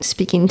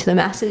 speaking to the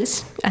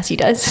masses, as he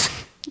does,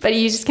 but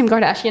he uses Kim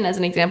Kardashian as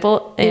an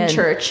example. In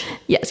church.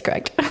 Yes,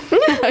 correct.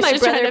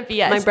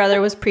 My brother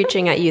was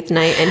preaching at youth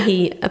night, and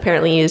he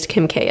apparently used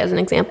Kim K as an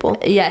example.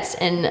 Yes,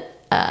 and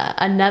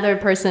another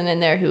person in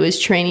there who was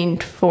training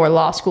for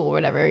law school or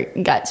whatever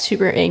got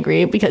super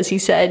angry because he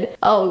said,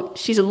 "Oh,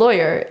 she's a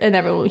lawyer," and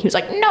he was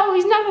like, "No,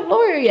 he's not a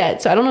lawyer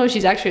yet." So I don't know if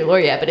she's actually a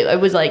lawyer yet, but it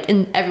was like,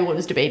 and everyone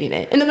was debating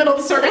it in the middle of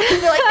the sermon.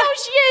 They're like, "No,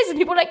 she is," and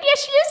people were like,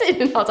 "Yes, she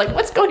isn't." And I was like,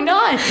 "What's going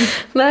on?"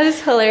 That is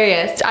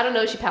hilarious. So I don't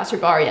know if she passed her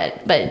bar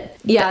yet, but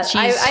yeah,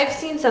 I've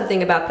seen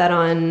something about that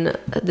on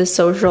the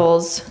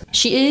socials.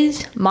 She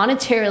is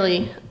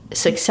monetarily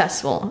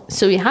successful,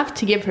 so we have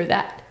to give her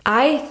that.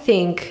 I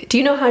think, do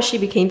you know how she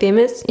became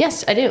famous?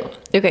 Yes, I do.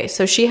 Okay,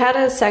 so she had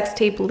a sex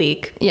tape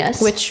leak.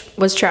 Yes. Which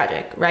was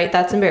tragic, right?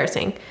 That's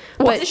embarrassing.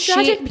 But it's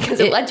tragic because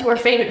it led to her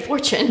fame and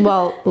fortune.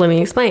 Well, let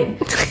me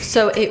explain.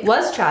 So it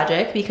was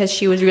tragic because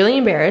she was really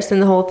embarrassed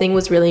and the whole thing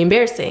was really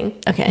embarrassing.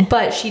 Okay.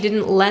 But she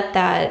didn't let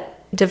that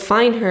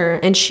define her,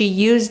 and she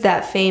used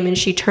that fame and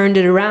she turned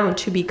it around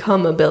to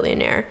become a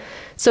billionaire.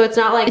 So it's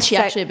not like... Is she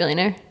actually a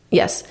billionaire?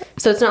 Yes.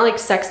 So it's not like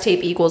sex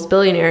tape equals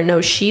billionaire. No,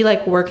 she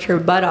like worked her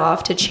butt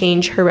off to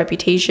change her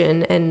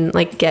reputation and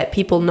like get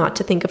people not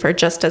to think of her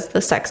just as the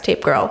sex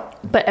tape girl.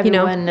 But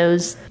everyone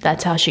knows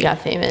that's how she got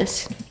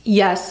famous.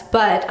 Yes,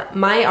 but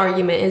my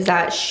argument is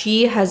that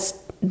she has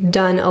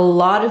done a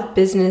lot of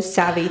business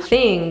savvy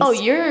things. Oh,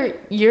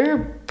 you're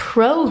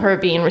pro her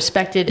being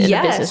respected in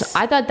the business.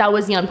 I thought that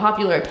was the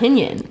unpopular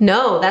opinion.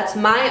 No, that's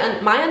my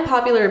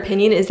unpopular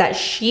opinion is that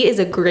she is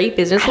a great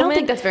businesswoman. I don't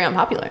think that's very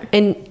unpopular.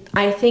 And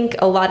I think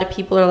a lot of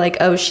people are like,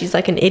 oh, she's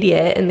like an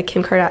idiot, and the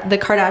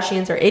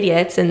Kardashians are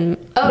idiots. And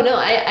oh no,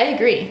 I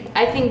agree.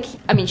 I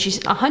mean, she's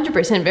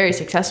 100% very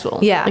successful.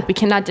 Yeah, like we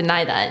cannot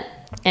deny that.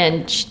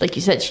 And like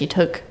you said, she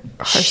took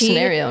her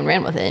scenario and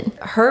ran with it.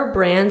 Her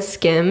brand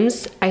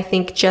Skims, I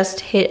think,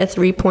 just hit a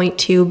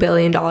 $3.2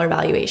 billion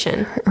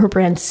valuation. Her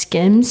brand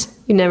Skims?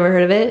 You never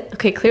heard of it?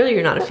 Okay, clearly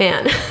you're not a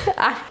fan.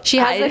 She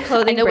has a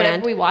clothing brand. I know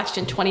whatever we watched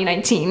in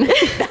 2019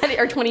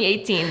 or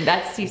 2018,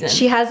 that season.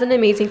 She has an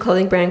amazing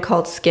clothing brand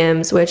called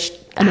Skims, which...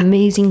 An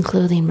amazing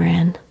clothing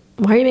brand.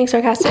 Why are you being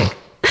sarcastic?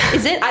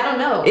 Is it? I don't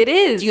know. It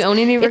is. Do you own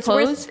any of her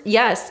clothes?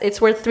 Yes,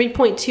 it's worth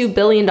 $3.2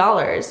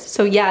 billion.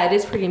 So yeah, it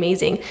is pretty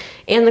amazing.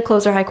 And the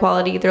clothes are high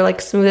quality. They're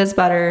like smooth as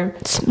butter.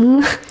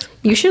 Smooth?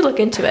 You should look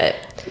into it.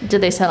 Do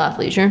they sell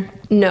athleisure?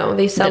 No,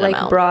 they sell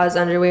like bras,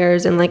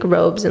 underwears, and like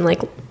robes and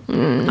like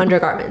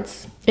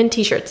undergarments and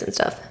t-shirts and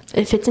stuff.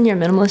 It fits in your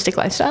minimalistic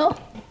lifestyle?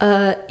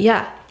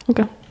 Yeah.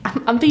 Okay.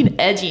 I'm being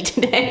edgy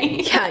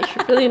today. Yeah,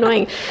 you're really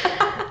annoying.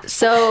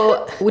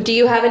 So, do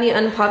you have any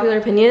unpopular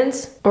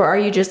opinions? Or are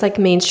you just like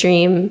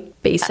mainstream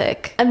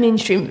basic? I'm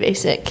mainstream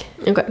basic.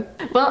 Okay.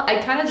 Well,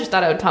 I kind of just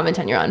thought I would comment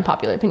on your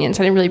unpopular opinions.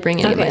 I didn't really bring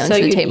any of my own to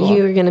the table. So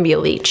you're going to be a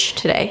leech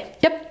today?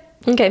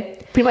 Yep. Okay.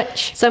 Pretty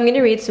much. So I'm going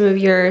to read some of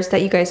yours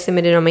that you guys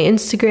submitted on my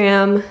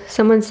Instagram.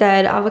 Someone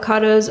said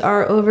avocados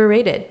are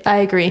overrated. I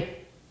agree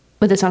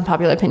with this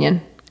unpopular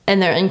opinion. And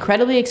they're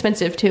incredibly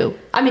expensive too.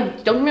 I mean,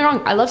 don't get me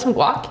wrong. I love some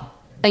guac.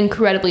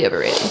 Incredibly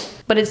overrated.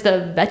 But it's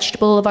the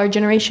vegetable of our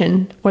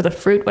generation, or the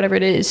fruit, whatever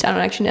it is. I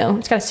don't actually know.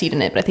 It's got a seed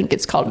in it, but I think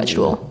it's called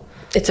vegetable.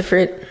 It's a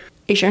fruit. Are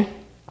you sure?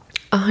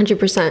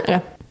 100%.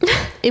 Okay.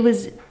 It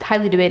was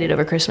highly debated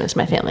over Christmas,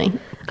 my family.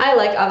 I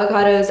like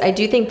avocados. I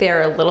do think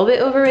they're a little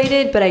bit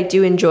overrated, but I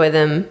do enjoy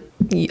them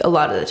a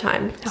lot of the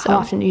time. How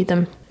often do you eat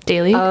them?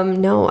 Daily?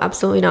 No,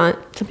 absolutely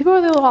not. Some people are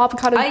little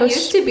avocado I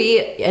used to be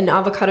an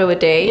avocado a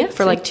day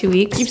for like 2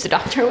 weeks. Keeps the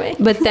doctor away.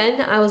 But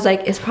then I was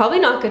like, it's probably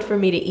not good for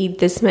me to eat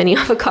this many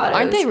avocados.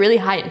 Aren't they really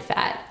high in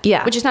fat?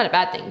 Yeah. Which is not a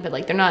bad thing, but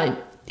like they're not...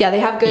 Yeah, they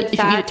have good fat.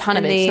 If you eat a ton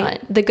of it,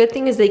 it's not... The good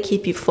thing is they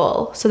keep you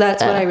full. So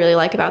that's what I really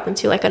like about them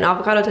too. Like an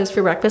avocado toast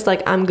for breakfast,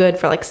 like I'm good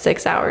for like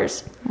 6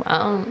 hours.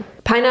 Wow.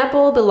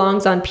 Pineapple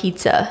belongs on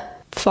pizza.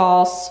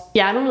 False.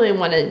 Yeah, I don't really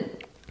want to...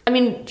 I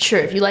mean, sure,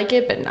 if you like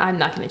it, but I'm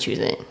not going to choose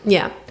it.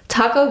 Yeah.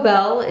 Taco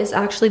Bell is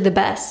actually the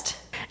best.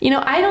 You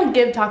know, I don't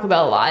give Taco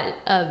Bell a lot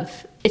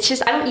of... It's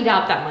just, I don't eat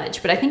out that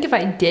much. But I think if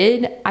I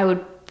did, I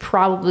would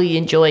probably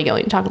enjoy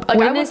going to Taco Bell. Like,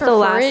 when is the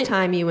last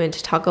time you went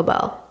to Taco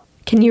Bell?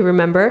 Can you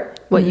remember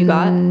what you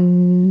got?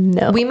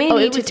 No. We may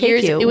need to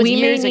take you.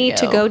 We may need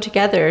to go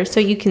together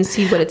so you can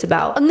see what it's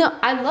about. No,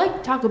 I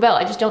like Taco Bell.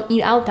 I just don't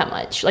eat out that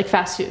much, like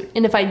fast food.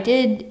 And if I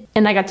did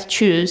and I got to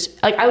choose,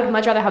 like I would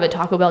much rather have a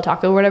Taco Bell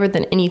taco or whatever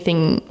than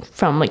anything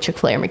from like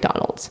Chick-fil-A or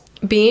McDonald's.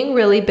 Being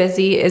really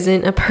busy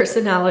isn't a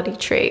personality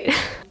trait.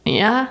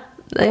 Yeah?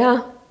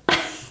 Yeah.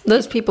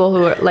 Those people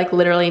who are like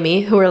literally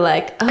me, who are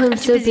like, oh, I'm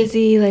so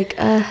busy. Like,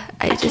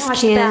 I just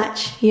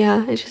can't.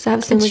 Yeah, I just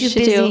have so much to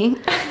do.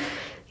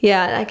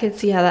 Yeah, I could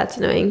see how that's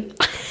annoying.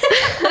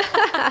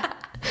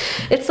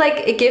 It's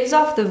like, it gives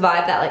off the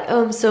vibe that like,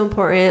 oh, I'm so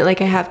important.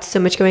 Like, I have so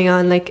much going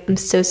on. Like, I'm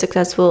so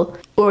successful.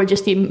 Or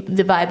just the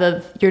vibe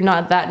of, you're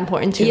not that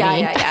important to me.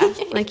 Yeah.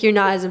 Like, you're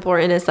not as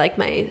important as like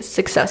my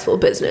successful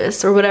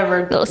business or whatever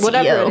it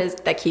is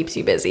that keeps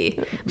you busy.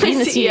 Being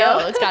the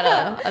CEO, it's got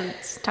a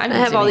time. I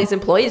have all these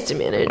employees to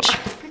manage.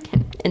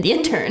 And the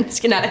intern is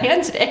getting out of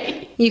hand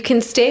today. You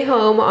can stay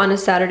home on a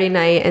Saturday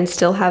night and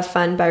still have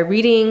fun by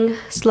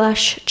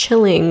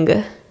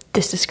reading/chilling.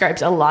 This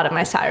describes a lot of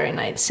my Saturday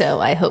nights, so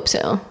I hope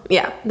so.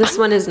 Yeah, this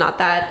one is not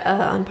that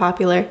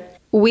unpopular.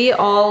 We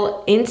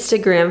all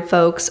Instagram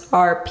folks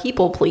are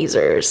people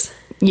pleasers.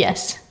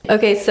 Yes.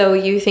 Okay, so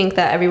you think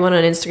that everyone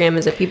on Instagram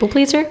is a people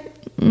pleaser?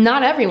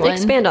 Not everyone.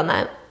 Expand on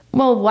that.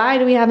 Well, why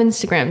do we have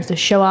Instagrams? To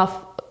show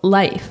off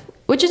life,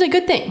 which is a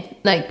good thing.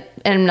 Like,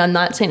 and I'm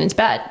not saying it's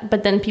bad,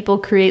 but then people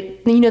create,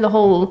 you know, the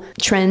whole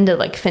trend of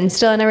like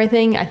Finsta and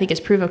everything. I think it's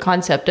proof of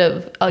concept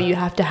of, oh, you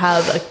have to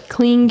have a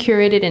clean,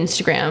 curated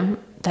Instagram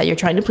that you're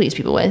trying to please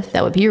people with.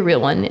 That would be your real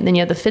one. And then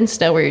you have the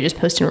Finsta where you're just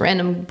posting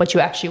random what you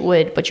actually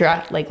would, what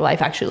your like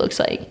life actually looks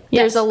like.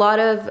 There's a lot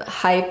of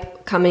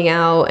hype coming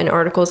out and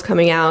articles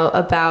coming out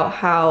about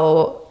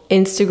how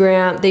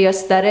Instagram, the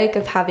aesthetic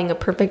of having a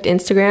perfect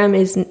Instagram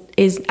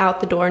is out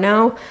the door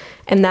now.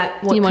 And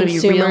that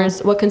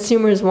what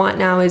consumers want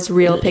now is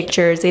real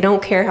pictures. They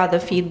don't care how the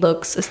feed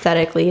looks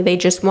aesthetically. They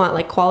just want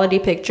like quality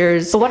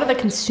pictures. But what are the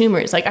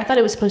consumers? Like I thought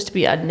it was supposed to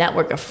be a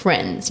network of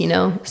friends, you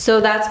know? So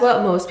that's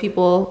what most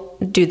people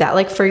do that.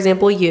 Like for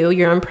example,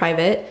 you're on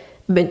private,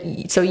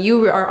 but so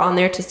you are on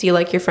there to see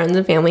like your friends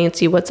and family and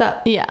see what's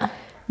up. Yeah.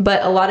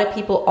 But a lot of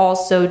people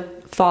also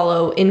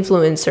follow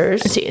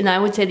influencers. See, and I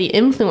would say the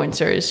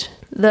influencers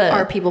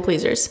are people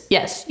pleasers.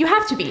 Yes, you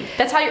have to be.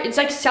 That's how it's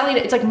like selling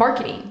it. It's like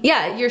marketing.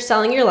 Yeah, you're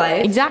selling your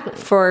life exactly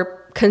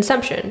for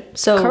consumption.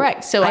 So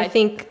correct. So I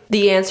think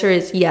the answer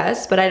is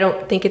yes, but I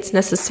don't think it's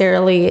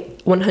necessarily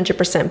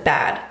 100%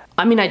 bad.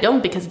 I mean, I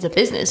don't, because it's a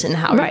business, and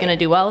how are we going to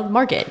do well?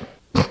 Market.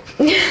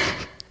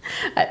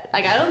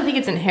 I don't think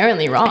it's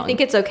inherently wrong. I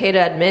think it's okay to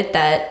admit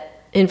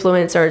that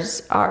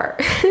influencers are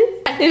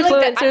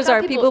influencers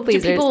are people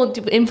pleasers.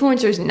 Do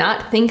influencers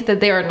not think that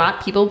they are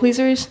not people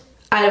pleasers?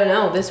 I don't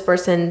know. This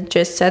person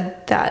just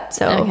said that.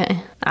 So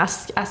okay,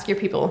 ask your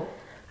people.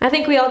 I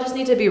think we all just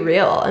need to be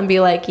real and be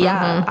like,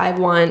 yeah, I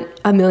want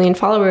 1 million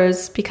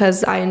followers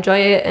because I enjoy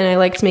it and I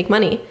like to make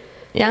money.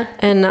 Yeah,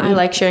 and I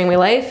like sharing my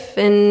life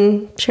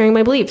and sharing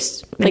my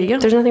beliefs. Like,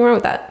 there's nothing wrong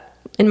with that,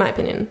 in my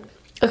opinion.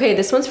 Okay,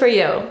 this one's for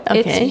you. Okay.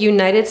 It's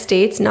United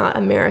States, not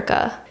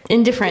America.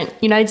 Indifferent.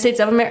 United States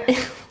of America.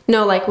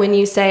 No, like when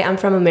you say I'm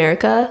from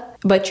America,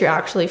 but you're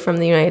actually from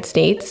the United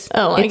States.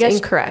 Oh, I guess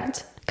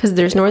incorrect. Because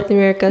there's North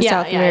America,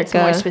 South America. It's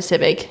more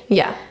specific.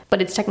 Yeah.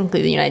 But it's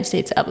technically the United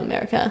States of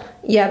America.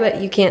 Yeah,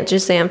 but you can't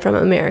just say I'm from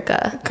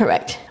America.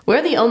 Correct.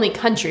 We're the only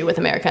country with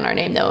America in our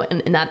name, though,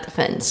 in that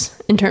defense.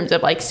 In terms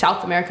of, like,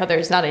 South America,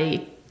 there's not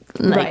a,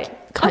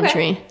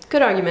 country. Okay.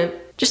 Good argument.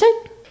 Just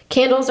saying.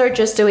 Candles are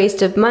just a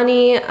waste of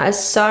money.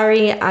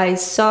 Sorry, I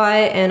saw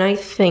it and I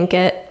think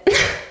it.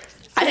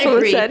 I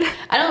agree.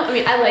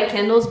 I like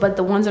candles, but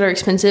the ones that are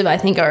expensive, I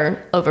think,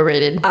 are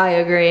overrated. I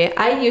agree.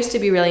 I used to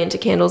be really into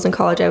candles in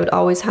college. I would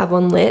always have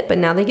one lit, but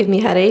now they give me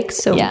headaches.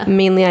 So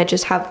mainly I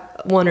just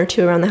have 1 or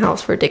 2 around the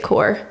house for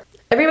decor.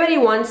 Everybody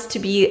wants to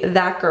be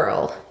that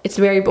girl. It's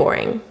very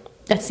boring.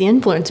 That's the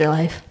influencer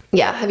life.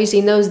 Yeah. Have you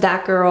seen those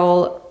That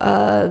Girl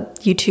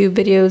YouTube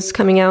videos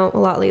coming out a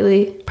lot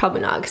lately?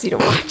 Probably not, because you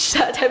don't watch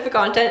that type of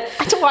content.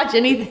 I don't watch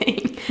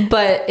anything.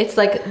 But it's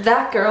like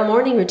That Girl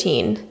morning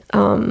routine.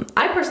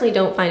 I personally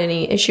don't find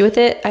any issue with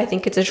it. I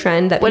think it's a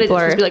trend that people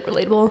are... What is it supposed to be,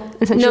 like,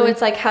 relatable, essentially? No,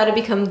 it's like how to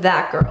become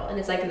that girl. And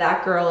it's like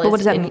that girl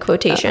is in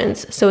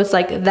quotations. So it's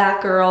like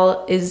that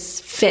girl is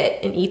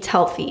fit and eats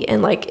healthy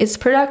and like is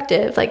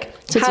productive. Like,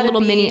 so it's a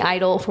little mini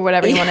idol for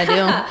whatever you want to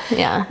do.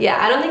 Yeah.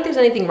 Yeah, I don't think there's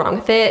anything wrong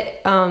with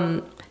it.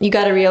 You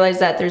got to realize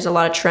that there's a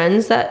lot of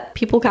trends that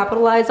people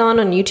capitalize on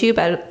YouTube.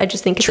 I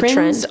just think it's a trend.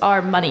 Trends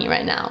are money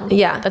right now.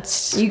 Yeah.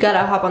 You got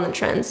to hop on the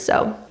trends.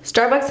 So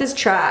Starbucks is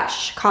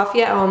trash.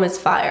 Coffee at home is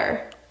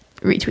fire.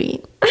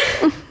 Retweet.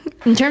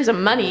 In terms of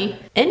money,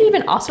 and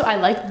even also I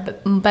like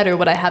better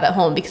what I have at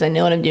home because I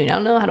know what I'm doing. I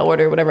don't know how to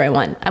order whatever I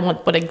want. I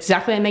want what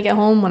exactly I make at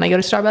home when I go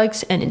to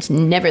Starbucks, and it's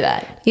never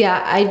that.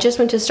 Yeah, I just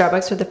went to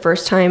Starbucks for the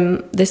first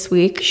time this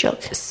week.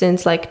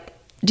 Since like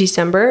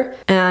December,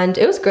 and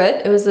it was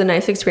good. It was a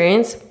nice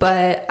experience,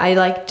 but I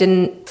like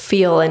didn't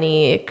feel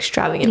any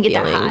extravagant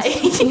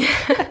feelings.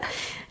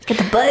 Get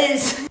the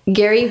buzz.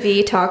 Gary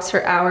Vee talks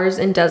for hours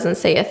and doesn't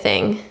say a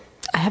thing.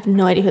 I have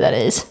no idea who that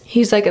is.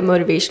 He's like a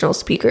motivational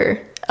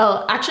speaker.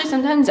 Oh, actually,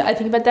 sometimes I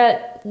think about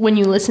that when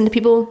you listen to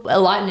people a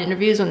lot in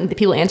interviews when the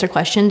people answer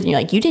questions and you're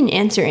like, you didn't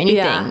answer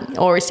anything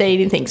or say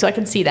anything. So I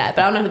can see that,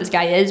 but I don't know who this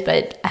guy is,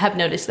 but I have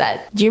noticed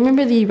that. Do you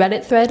remember the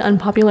Reddit thread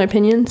Unpopular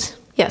Opinions?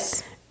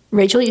 Yes.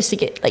 Rachel used to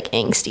get like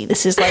angsty.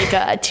 This is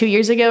like 2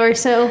 years ago or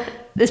so.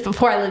 This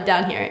before I lived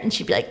down here, and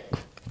she'd be like,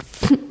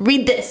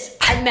 "Read this.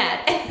 I'm mad."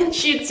 And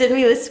she'd send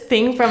me this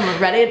thing from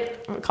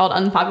Reddit called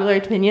Unpopular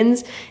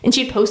Opinions, and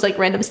she'd post like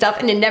random stuff,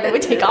 and it never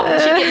would take off.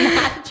 And she'd get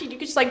mad. You could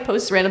just like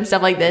post random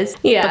stuff like this.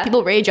 Yeah, but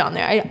people rage on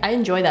there. I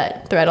enjoy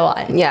that thread a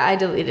lot. Yeah, I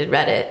deleted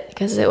Reddit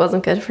because it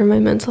wasn't good for my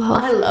mental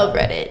health. I love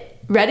Reddit.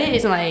 Reddit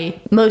is my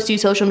most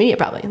used social media,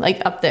 probably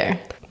like up there.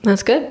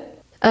 That's good.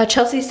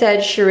 Chelsea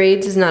said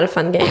charades is not a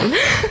fun game.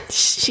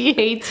 She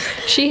hates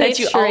that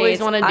you charades.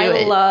 Always want to do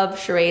it. I love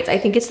charades. I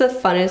think it's the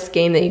funnest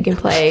game that you can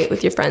play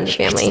with your friends and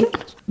family.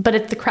 But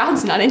if the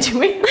crowd's not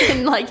into it,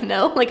 then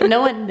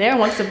no one there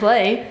wants to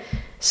play.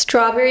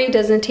 Strawberry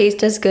doesn't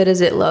taste as good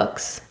as it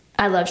looks.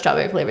 I love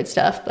strawberry flavored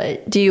stuff,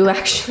 but do you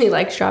actually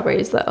like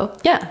strawberries though?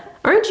 Yeah.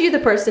 Aren't you the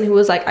person who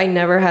was like, I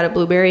never had a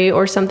blueberry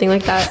or something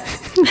like that?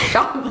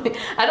 Probably.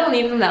 I don't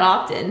eat them that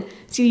often.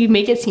 So you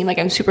make it seem like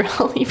I'm super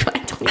healthy, but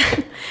I don't eat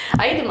them.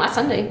 I ate them last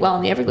Sunday while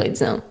in the Everglades,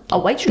 though. A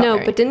white strawberry.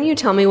 No, but didn't you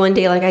tell me one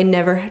day, like, I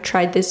never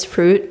tried this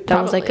fruit?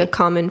 That was like a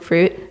common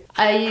fruit.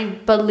 I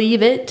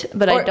believe it,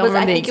 but I don't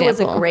remember the example. I think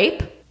it was a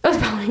grape. It was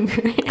probably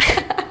a grape.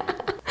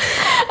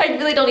 I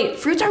really don't eat.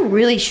 Fruits are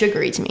really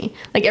sugary to me.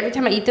 Like, every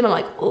time I eat them, I'm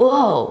like,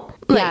 whoa.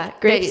 Yeah,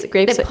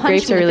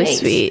 grapes are really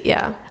sweet.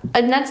 Yeah.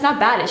 And that's not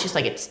bad. It's just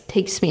like it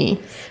takes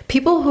me.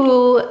 People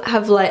who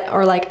have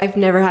I've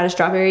never had a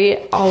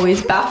strawberry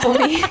always baffle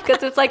me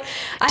because it's like,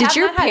 did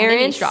your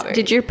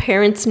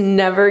parents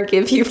never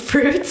give you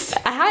fruits?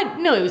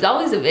 It was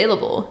always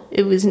available.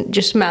 It was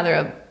just a matter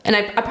of, and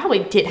I probably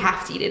did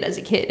have to eat it as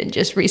a kid, and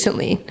just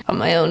recently on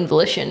my own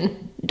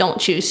volition don't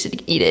choose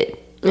to eat it.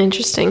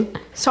 Interesting.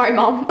 Sorry,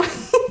 Mom.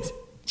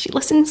 She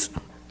listens.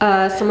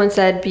 Someone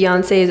said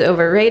Beyonce is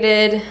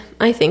overrated.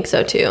 I think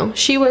so too.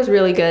 She was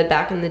really good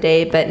back in the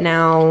day, but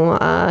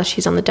now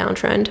she's on the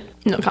downtrend.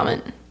 No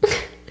comment.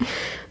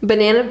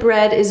 Banana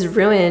bread is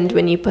ruined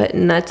when you put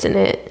nuts in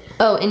it.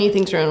 Oh,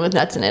 anything's ruined with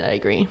nuts in it. I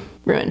agree.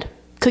 Ruined.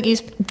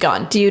 Cookies,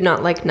 gone. Do you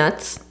not like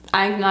nuts?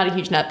 I'm not a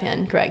huge nut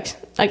fan, correct.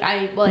 Like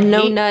I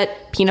no hate nut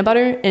peanut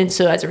butter, and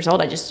so as a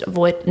result I just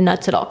avoid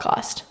nuts at all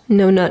cost.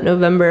 No nut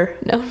November.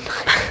 No.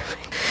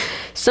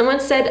 Someone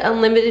said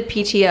unlimited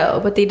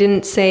PTO, but they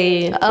didn't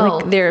say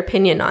their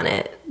opinion on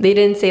it. They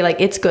didn't say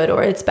it's good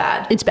or it's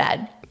bad. It's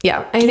bad.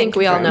 Yeah, I think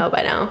we all know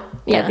by now.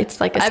 Yeah, it's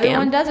like a scam.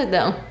 Everyone does it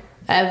though.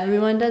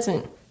 Everyone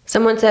doesn't.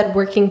 Someone said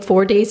working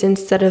 4 days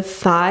instead of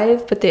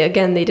 5, but they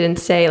didn't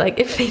say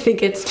if they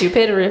think it's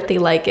stupid or if they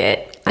like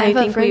it. I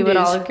think we would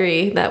all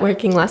agree that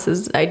working less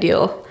is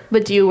ideal.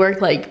 But do you work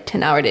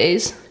 10-hour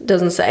days?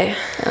 Doesn't say.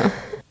 Oh.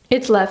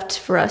 It's left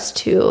for us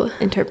to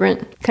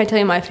interpret. Can I tell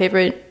you my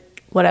favorite,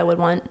 what I would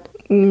want?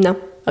 No.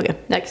 Okay,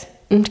 next.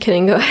 I'm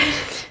kidding, go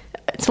ahead.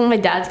 It's what my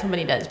dad's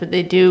company does, but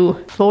they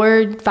do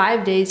 4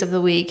 days of the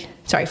week,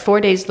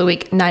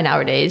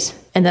 9-hour days.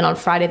 And then on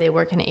Friday, they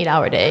work an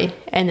 8-hour day.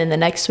 And then the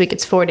next week,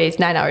 it's 4 days,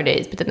 9-hour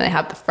days. But then they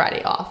have the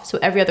Friday off. So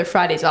every other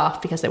Friday's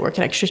off because they work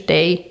an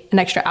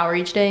extra hour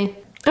each day.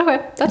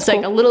 Okay, that's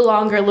cool. A little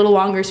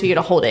longer, so you get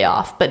a whole day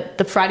off. But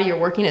the Friday you're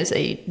working is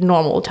a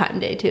normal time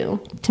day, too.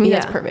 To me,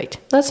 that's perfect.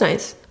 That's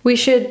nice. We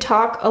should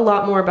talk a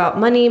lot more about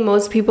money.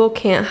 Most people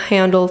can't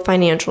handle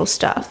financial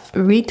stuff.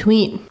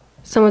 Retweet.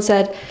 Someone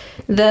said,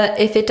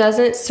 if it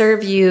doesn't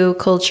serve you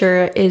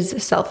culture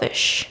is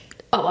selfish.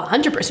 Oh,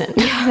 100%.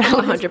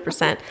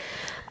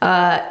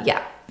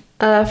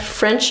 100%.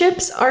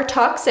 Friendships are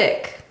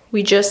toxic.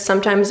 We just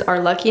sometimes are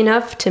lucky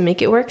enough to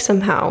make it work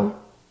somehow.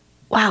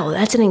 Wow,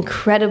 that's an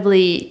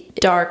incredibly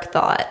dark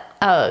thought.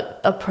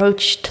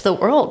 Approach to the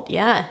world.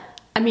 Yeah.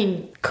 I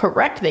mean,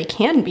 correct, they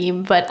can be,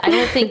 but I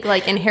don't think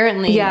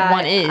inherently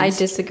one is. I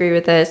disagree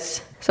with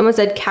this. Someone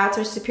said cats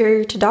are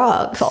superior to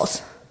dogs.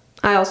 False.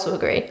 I also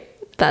agree.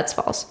 That's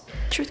false.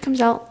 Truth comes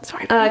out.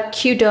 Sorry.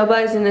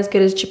 Qdoba isn't as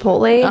good as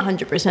Chipotle.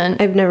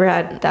 100%. I've never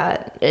had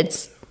that.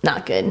 It's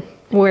not good.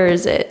 Where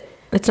is it?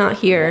 It's not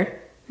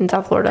here in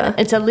South Florida.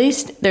 It's at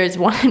least, there's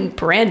one in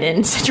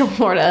Brandon, Central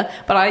Florida,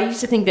 but I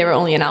used to think they were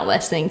only an out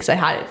west thing because I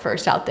had it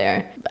first out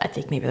there. I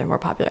think maybe they're more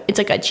popular. It's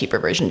a cheaper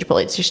version of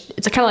Chipotle.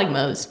 It's kind of like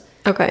Moe's.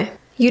 Okay.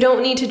 You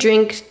don't need to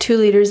drink 2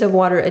 liters of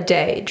water a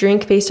day.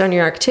 Drink based on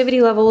your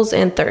activity levels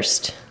and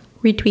thirst.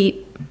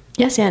 Retweet.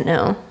 Yes and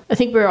no. I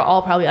think we're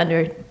all probably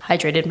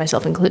underhydrated,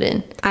 myself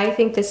included. I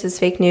think this is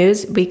fake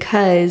news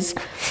because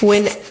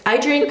when I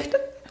drink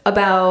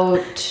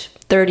about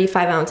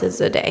 35 ounces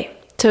a day.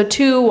 So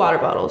 2 water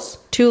bottles,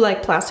 2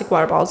 plastic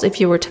water bottles if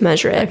you were to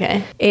measure it.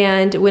 Okay.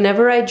 And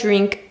whenever I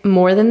drink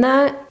more than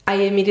that, I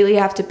immediately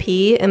have to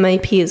pee and my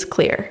pee is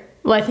clear.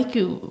 Well, I think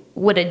you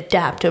would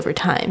adapt over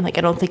time. I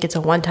don't think it's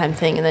a one-time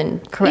thing and then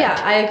correct.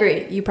 Yeah, I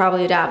agree. You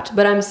probably adapt.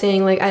 But I'm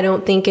saying, I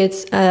don't think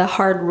it's a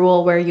hard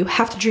rule where you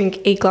have to drink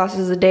 8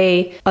 glasses a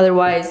day.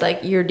 Otherwise,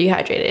 you're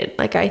dehydrated.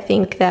 I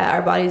think that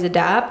our bodies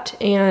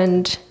adapt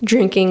and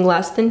drinking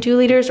less than 2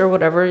 liters or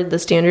whatever the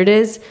standard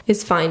is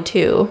fine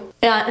too.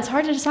 Yeah, it's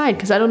hard to decide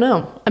because I don't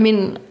know. I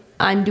mean,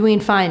 I'm doing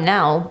fine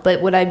now,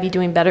 but would I be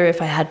doing better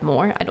if I had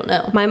more? I don't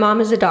know. My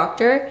mom is a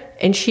doctor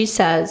and she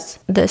says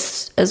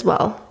this as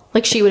well.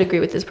 She would agree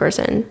with this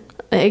person.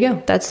 There you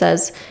go. That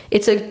says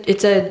it's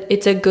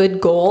a good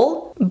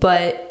goal,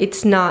 but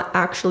it's not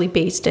actually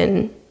based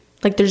in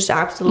there's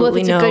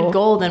absolutely no. Well, if it's a good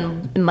goal,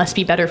 then it must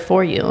be better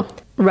for you.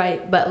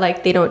 Right,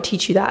 but they don't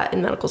teach you that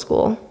in medical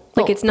school.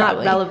 It's not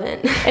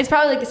relevant. It's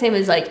probably the same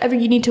as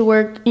you need to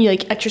work,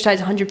 exercise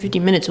 150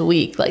 minutes a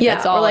week.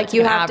 That's all. Or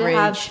you have to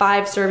have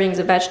 5 servings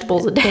of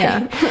vegetables a day.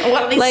 Yeah.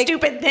 What are these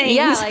stupid things?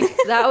 Yeah,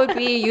 that would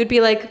be, you'd be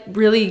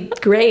really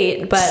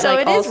great, but so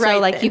it also is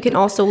right you can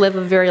also live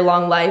a very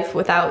long life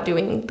without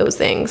doing those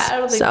things. I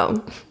don't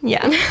think,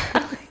 yeah.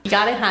 You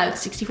gotta have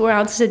 64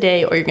 ounces a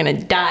day or you're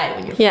gonna die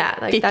when you're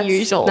 50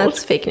 years old.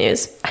 That's fake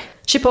news.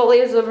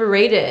 Chipotle is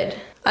overrated.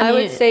 I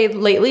would say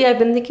lately I've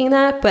been thinking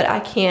that, but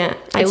I can't.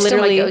 It's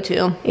literally go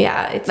to.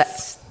 Yeah,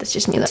 that's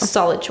just me though. It's a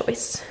solid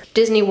choice.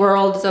 Disney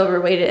World is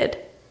overrated.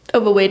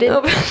 Overweighted?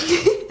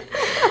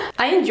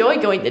 I enjoy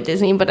going to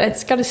Disney, but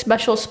it's got a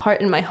special part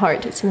in my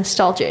heart. It's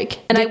nostalgic.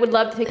 And I would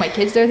love to take my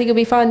kids there. I think it'd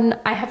be fun.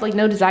 I have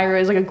no desire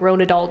as a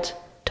grown adult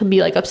to be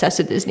obsessed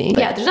with Disney.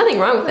 Yeah, there's nothing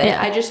wrong with it.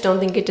 Yeah. I just don't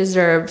think it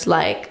deserves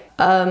a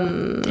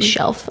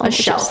shelf. A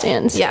shelf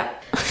stands. Yeah.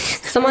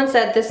 Someone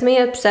said, this may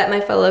upset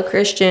my fellow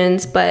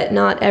Christians, but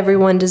not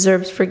everyone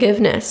deserves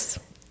forgiveness.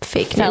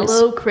 fake news.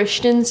 fellow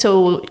Christians.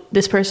 So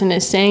this person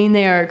is saying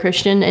they are a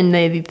Christian and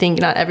they think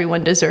not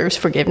everyone deserves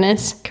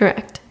forgiveness.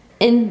 Correct.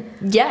 And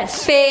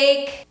yes,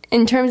 Fake.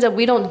 in terms of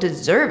we don't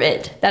deserve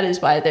it, that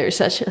is why there's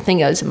such a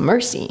thing as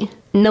mercy.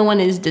 No one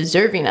is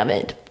deserving of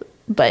it.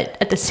 But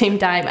at the same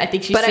time, I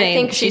think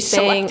she's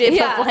selective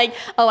of like,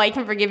 oh, I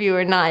can forgive you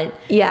or not.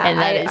 Yeah, and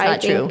that is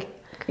not true.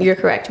 You're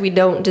correct. We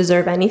don't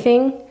deserve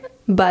anything.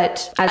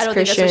 But as I don't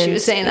Christians, think that's what she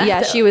was saying.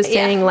 Yeah, she was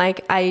saying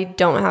like, I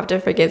don't have to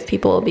forgive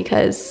people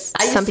because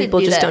some people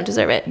just don't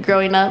deserve it.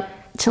 Growing up,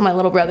 to my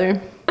little brother,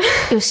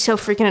 it was so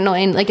freaking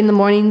annoying. Like in the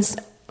mornings,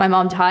 my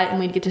mom taught and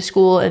we'd get to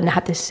school and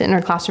have to sit in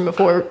her classroom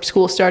before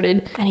school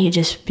started, and he'd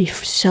just be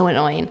so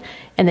annoying.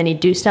 And then he'd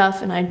do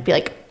stuff, and I'd be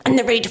like, I'm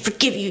not ready to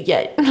forgive you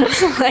yet.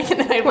 Like, and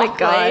then I'd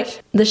walk away.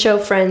 The show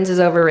Friends is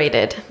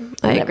overrated.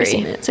 I Never agree.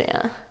 seen it, so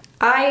yeah.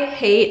 I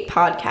hate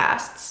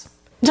podcasts.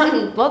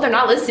 Well, they're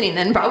not listening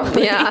then,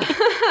 probably. Yeah.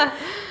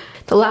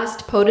 The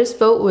last POTUS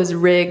vote was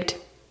rigged.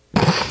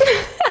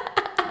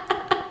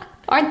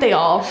 Aren't they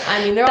all?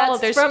 I mean, there's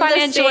from the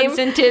financial same-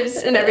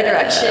 incentives in every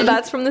direction.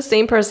 That's from the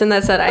same person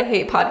that said I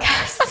hate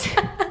podcasts.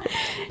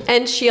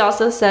 And she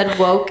also said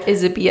woke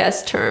is a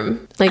BS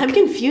term. Like, I'm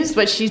confused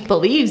what she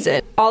believes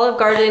in. Olive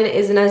Garden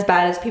isn't as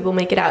bad as people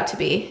make it out to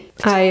be.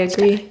 I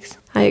agree.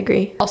 I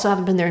agree. Also,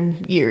 haven't been there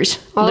in years.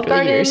 Olive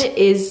Literally Garden years.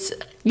 is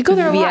You go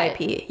there a lot.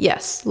 VIP.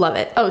 Yes, love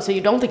it. Oh, so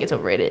you don't think it's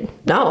overrated?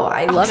 No,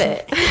 I love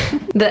it.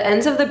 The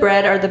ends of the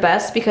bread are the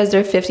best because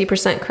they're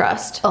 50%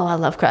 crust. Oh, I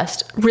love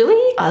crust.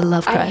 Really? I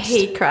love crust. I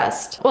hate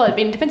crust. Well, I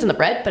mean, it depends on the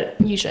bread, but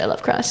usually I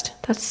love crust.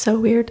 That's so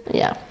weird.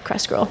 Yeah,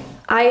 crust girl.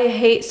 I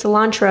hate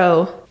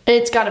cilantro.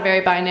 It's got a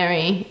very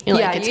binary.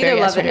 Yeah, it's you very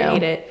either yes love it or no.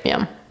 hate it.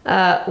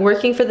 Yeah.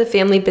 Working for the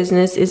family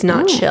business is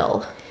not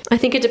chill. I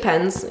think it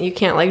depends. You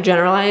can't like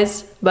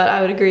generalize, but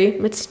I would agree.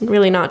 It's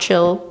really not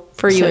chill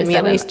for you So and is me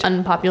that at least. an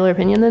unpopular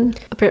opinion then?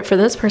 For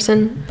this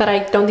person, but I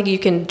don't think you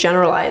can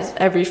generalize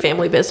every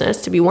family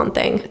business to be one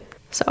thing.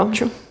 So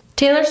true.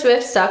 Taylor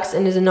Swift sucks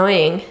and is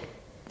annoying.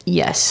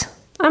 Yes.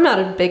 I'm not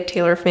a big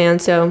Taylor fan,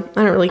 so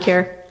I don't really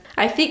care.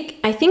 I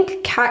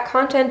think cat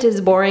content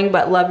is boring,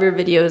 but love your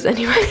videos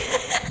anyway.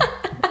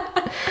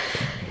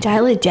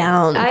 Dial it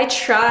down. I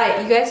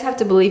try. You guys have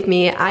to believe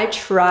me. I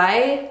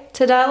try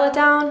to dial it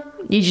down.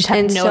 You just have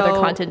And no other so-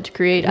 content to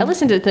create. I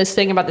listened to this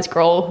thing about this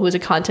girl who was a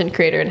content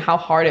creator and how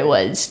hard it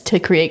was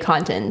to create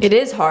content. It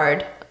is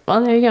hard.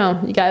 Well, there you go.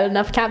 You got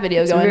enough cat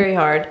video It's going. very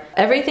hard.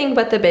 Everything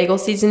but the bagel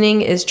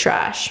seasoning is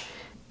trash.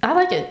 I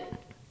like it.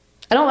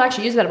 I don't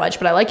actually use that much,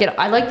 but I like it.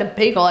 I like the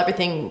bagel,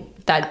 everything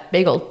that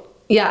bagel.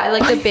 Yeah, I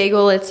like the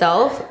bagel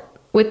itself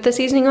with the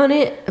seasoning on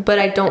it, but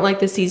I don't like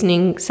the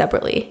seasoning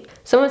separately.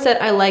 Someone said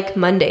I like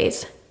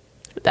Mondays.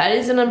 That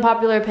is an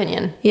unpopular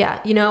opinion.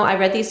 Yeah, I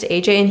read these to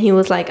AJ and he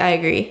was like, I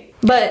agree.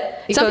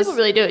 But Some people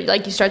really do.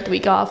 Like, you start the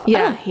week off. Yeah.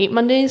 I don't hate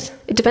Mondays.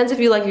 it depends if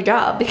you like your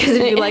job. Because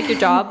if you like your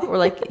job or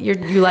like you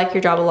like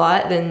your job a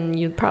lot, then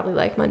you probably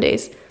like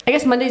Mondays. I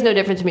guess Monday's no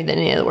different to me than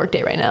any other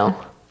workday right now.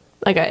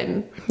 Like,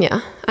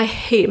 Yeah, I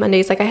hate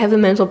Mondays. Like I have a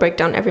mental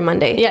breakdown every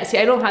Monday. yeah, see,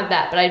 I don't have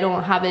that, but I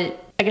don't have it.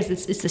 I guess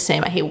it's the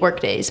same. I hate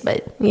work days,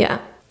 but Yeah.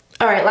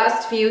 All right,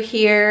 last few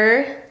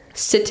here.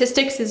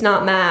 Statistics is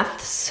not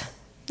maths,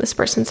 this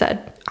person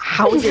said.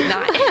 how is it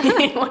not?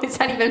 What does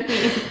that even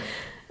mean?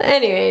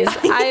 Anyways,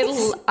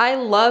 I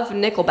love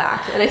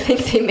Nickelback, and I think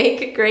they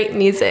make great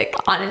music.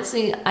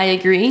 Honestly, I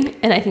agree,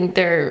 and I think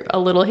they're a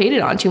little hated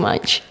on too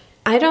much.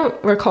 I don't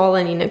recall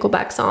any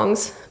Nickelback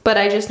songs, but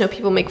I just know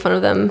people make fun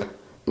of them.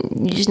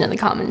 You just know the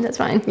comments, that's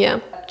fine.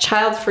 Yeah.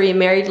 Child-free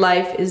married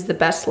life is the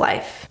best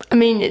life. I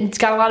mean, it's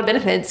got a lot of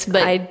benefits,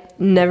 but I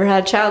never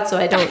had a child, so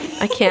I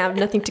can't have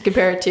nothing to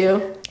compare it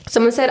to.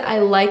 Someone said, I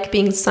like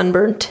being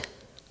sunburnt.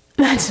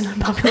 that's an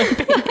unpopular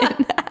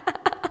opinion.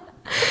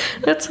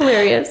 That's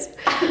hilarious.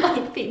 I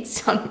like being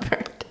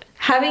sunburned.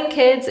 Having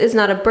kids is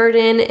not a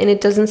burden, and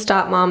it doesn't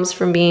stop moms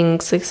from being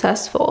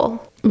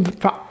successful.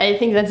 I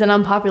think that's an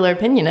unpopular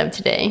opinion of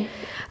today.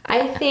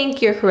 I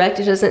think you're correct.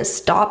 It doesn't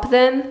stop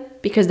them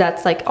because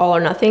that's like all or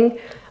nothing.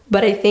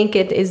 But I think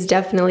it is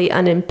definitely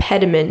an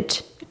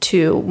impediment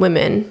to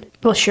women.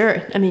 Well,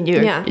 sure. I mean,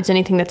 it's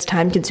anything that's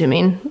time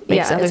consuming.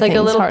 Yeah, it's like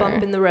a little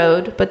bump in the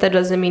road, but that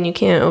doesn't mean you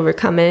can't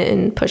overcome it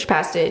and push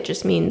past it. It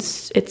just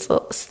means it's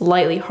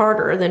slightly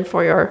harder than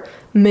for your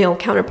male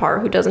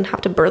counterpart who doesn't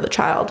have to birth a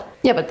child.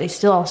 Yeah, but they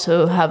still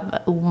also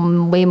have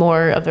way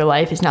more of their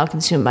life is now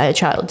consumed by a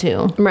child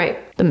too. Right.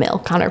 The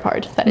male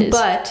counterpart, that is.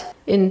 But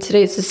in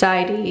today's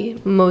society,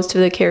 most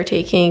of the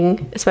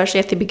caretaking, especially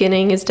at the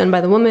beginning, is done by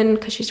the woman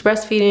because she's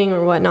breastfeeding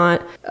or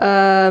whatnot.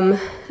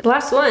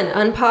 Last one,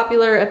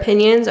 unpopular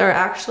opinions are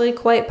actually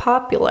quite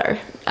popular.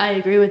 I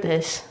agree with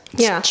this.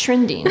 Yeah. It's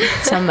trending,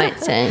 some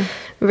might say.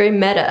 Very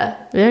meta.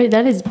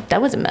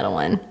 That was a meta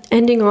one.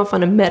 Ending off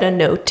on a meta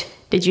note.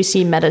 Did you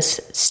see Meta's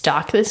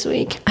stock this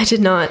week? I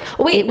did not.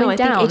 Oh wait, It no, I went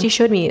down. think AG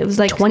showed me. It was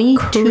like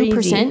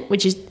 22%,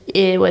 which is,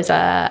 it was,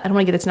 I don't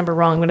want to get this number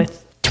wrong,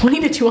 but 20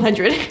 to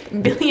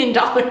 200 billion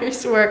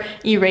dollars were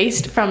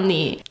erased from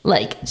the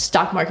like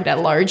stock market at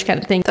large kind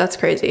of thing That's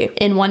crazy.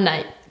 in one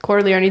night,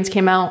 quarterly earnings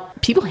came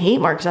out. People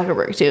hate Mark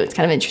Zuckerberg too. It's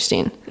kind of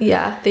interesting.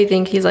 Yeah, they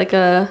think he's like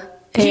a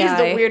AI. He's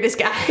the weirdest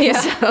guy. Yeah.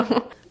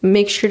 So.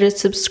 Make sure to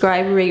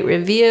subscribe, rate,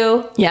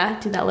 review. Yeah,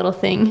 do that little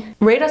thing.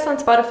 Rate us on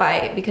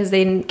Spotify because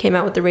they came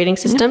out with the rating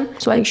system.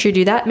 So make sure you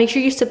do that. Make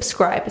sure you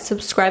subscribe.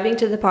 Subscribing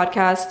to the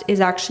podcast is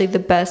actually the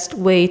best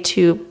way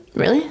to...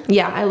 Really?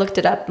 Yeah, I looked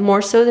it up.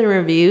 More so than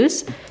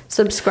reviews.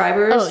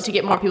 Subscribers. Oh, to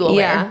get more people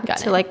aware. Yeah,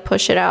 to like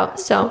push it out.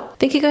 So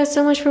thank you guys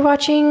so much for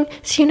watching.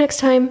 See you next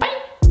time.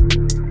 Bye.